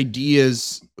lot of the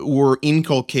ideas were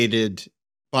inculcated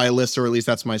by Alyssa, or at least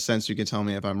that's my sense. You can tell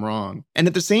me if I'm wrong. And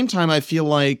at the same time, I feel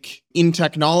like in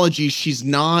technology, she's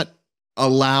not a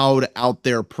loud out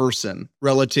there person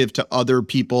relative to other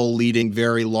people leading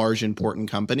very large, important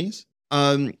companies.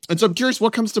 And so I'm curious,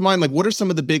 what comes to mind? Like, what are some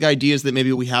of the big ideas that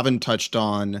maybe we haven't touched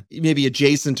on, maybe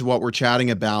adjacent to what we're chatting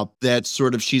about, that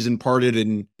sort of she's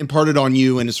imparted on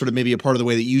you and is sort of maybe a part of the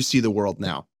way that you see the world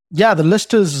now? Yeah, the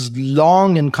list is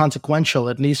long and consequential,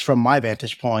 at least from my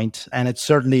vantage point, and it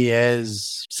certainly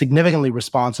is significantly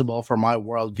responsible for my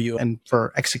worldview and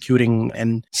for executing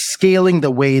and scaling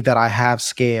the way that I have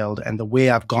scaled and the way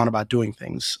I've gone about doing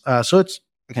things. So it's,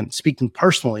 again, speaking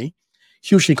personally,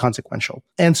 hugely consequential.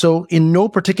 And so in no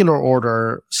particular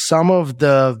order, some of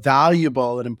the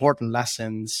valuable and important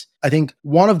lessons, I think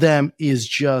one of them is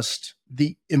just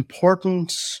the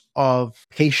importance of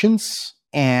patience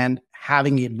and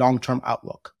having a long-term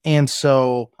outlook. And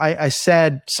so I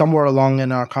said somewhere along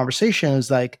in our conversation is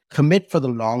like, commit for the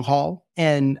long haul.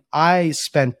 And I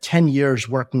spent 10 years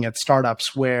working at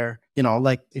startups where,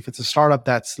 like if it's a startup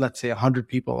that's, let's say 100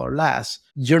 people or less,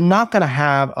 you're not going to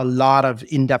have a lot of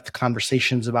in-depth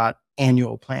conversations about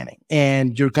annual planning.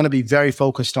 And you're going to be very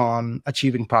focused on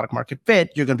achieving product market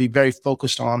fit. You're going to be very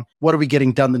focused on what are we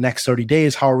getting done the next 30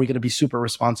 days? How are we going to be super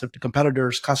responsive to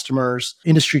competitors, customers,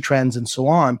 industry trends, and so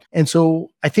on? And so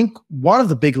I think one of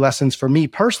the big lessons for me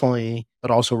personally, but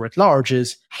also writ large,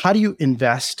 is how do you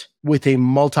invest with a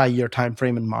multi-year time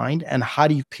frame in mind? And how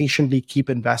do you patiently keep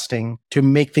investing to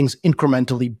make things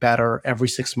incrementally better every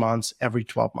 6 months, every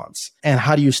 12 months? And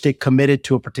how do you stay committed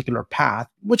to a particular path,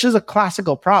 which is a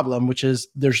classical problem, which is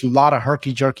there's a lot of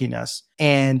herky-jerkiness.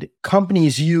 And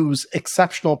companies use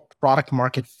exceptional product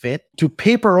market fit to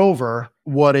paper over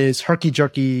what is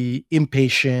herky-jerky,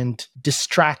 impatient,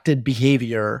 distracted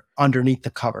behavior underneath the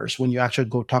covers when you actually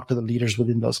go talk to the leaders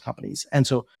within those companies. And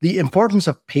so the importance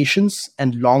of patience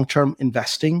and long-term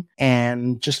investing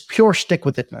and just pure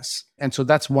stick-with-itness. And so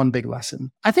that's one big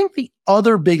lesson. I think the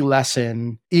other big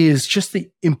lesson is just the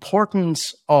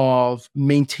importance of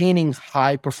maintaining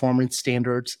high performance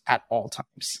standards at all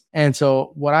times. And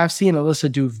so what I've seen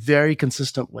Alyssa do very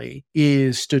consistently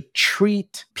is to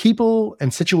treat people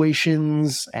and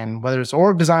situations, and whether it's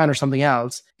org design or something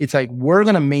else, it's like we're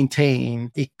going to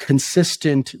maintain a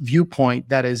consistent viewpoint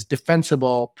that is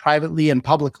defensible privately and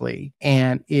publicly,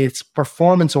 and it's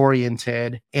performance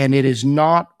oriented, and it is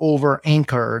not over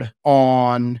anchored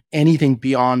on anything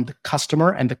beyond the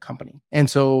customer and the company. And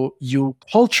so you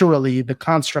culturally, the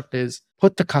construct is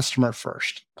put the customer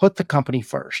first, put the company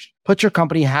first, put your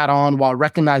company hat on while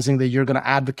recognizing that you're going to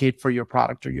advocate for your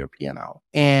product or your P&L,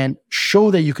 and show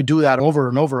that you could do that over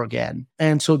and over again.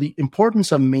 And so the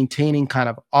importance of maintaining kind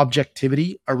of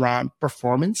objectivity around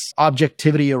performance,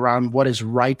 objectivity around what is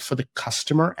right for the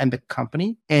customer and the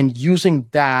company, and using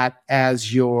that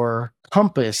as your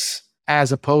compass,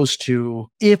 as opposed to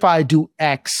if I do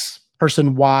X,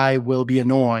 person Y will be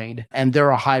annoyed and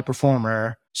they're a high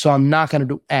performer, so I'm not going to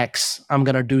do X, I'm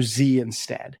going to do Z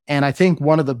instead. And I think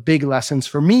one of the big lessons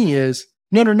for me is,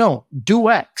 no, do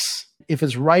X. If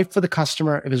it's right for the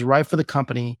customer, if it's right for the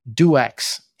company, do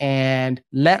X. And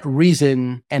let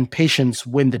reason and patience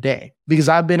win the day. Because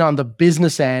I've been on the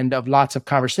business end of lots of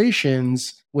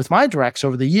conversations with my directs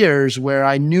over the years where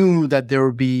I knew that there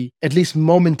would be at least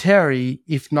momentary,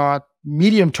 if not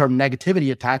medium-term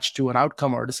negativity attached to an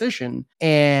outcome or a decision.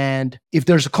 And if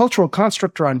there's a cultural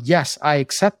construct around, yes, I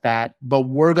accept that, but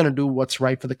we're going to do what's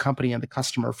right for the company and the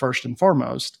customer first and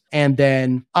foremost. And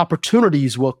then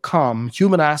opportunities will come.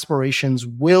 Human aspirations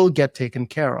will get taken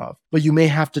care of, but you may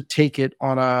have to take it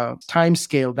on a time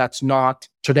scale that's not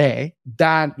today.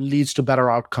 That leads to better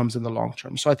outcomes in the long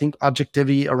term. So I think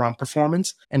objectivity around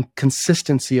performance and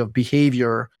consistency of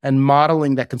behavior and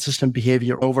modeling that consistent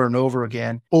behavior over and over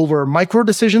again over micro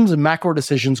decisions and macro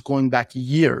decisions going back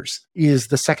years is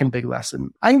the second big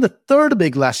lesson. I think the third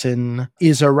big lesson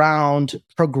is around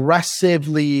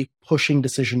progressively pushing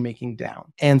decision-making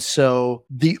down. And so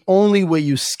the only way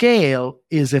you scale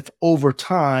is if over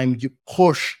time you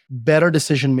push better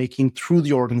decision-making through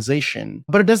the organization.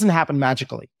 But it doesn't happen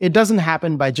magically. It doesn't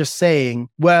happen by just saying,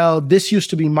 well, this used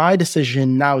to be my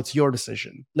decision, now it's your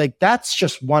decision. Like that's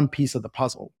just one piece of the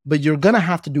puzzle. But you're going to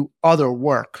have to do other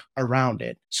work around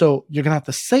it. So you're going to have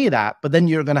to say that, but then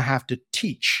you're going to have to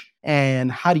teach.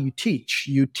 And how do you teach?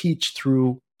 You teach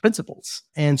through principles.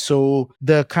 And so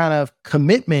the kind of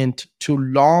commitment to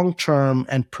long-term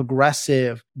and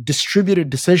progressive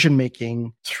distributed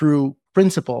decision-making through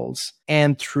principles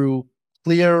and through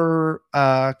clear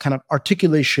kind of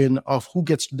articulation of who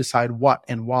gets to decide what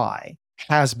and why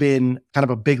has been kind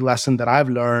of a big lesson that I've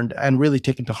learned and really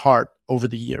taken to heart over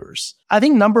the years. I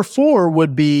think number 4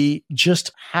 would be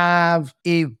just have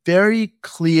a very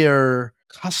clear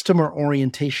customer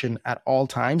orientation at all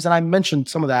times. And I mentioned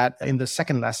some of that in the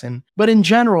second lesson. But in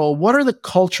general, what are the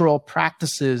cultural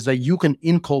practices that you can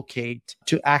inculcate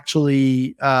to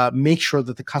actually make sure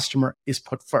that the customer is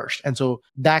put first? And so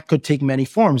that could take many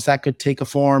forms. That could take a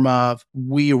form of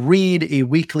we read a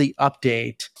weekly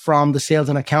update from the sales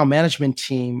and account management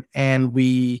team, and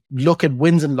we look at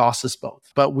wins and losses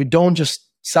both. But we don't just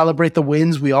celebrate the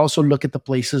wins. We also look at the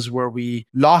places where we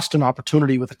lost an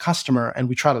opportunity with a customer and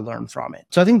we try to learn from it.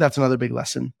 So I think that's another big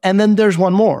lesson. And then there's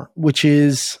one more, which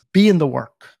is be in the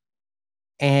work.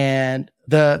 And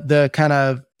the kind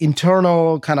of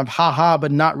internal kind of haha,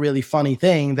 but not really funny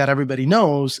thing that everybody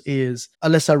knows is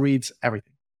Alyssa reads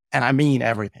everything. And I mean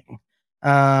everything.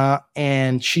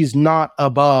 And she's not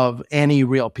above any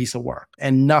real piece of work,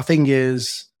 and nothing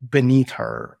is beneath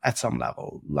her at some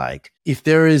level. Like if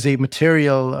there is a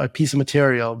piece of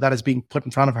material that is being put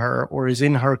in front of her or is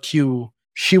in her queue,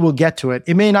 she will get to it.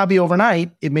 It may not be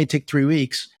overnight. It may take 3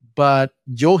 weeks, but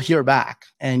you'll hear back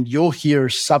and you'll hear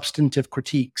substantive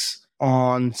critiques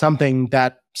on something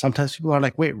that sometimes people are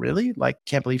like, wait, really? Like,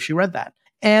 can't believe she read that.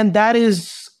 And that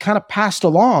is kind of passed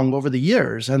along over the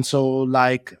years. And so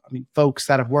like, I mean, folks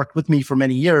that have worked with me for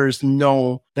many years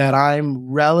know that I'm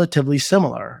relatively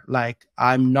similar. Like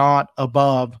I'm not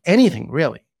above anything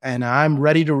really. And I'm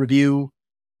ready to review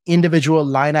individual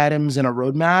line items in a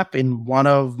roadmap in one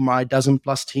of my dozen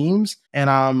plus teams. And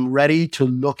I'm ready to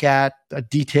look at a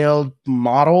detailed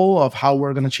model of how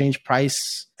we're going to change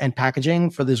price and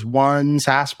packaging for this one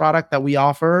SaaS product that we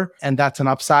offer. And that's an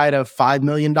upside of $5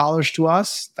 million to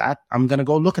us. That I'm going to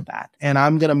go look at that. And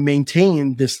I'm going to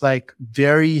maintain this like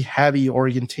very heavy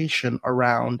orientation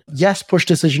around, yes, push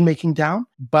decision-making down,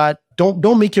 but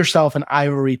don't make yourself an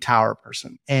ivory tower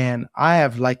person. And I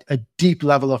have like a deep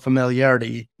level of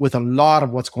familiarity with a lot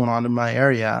of what's going on in my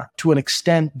area to an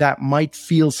extent that might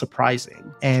feel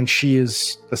surprising. And she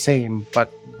is the same,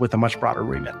 but with a much broader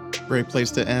remit. Great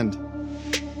place to end.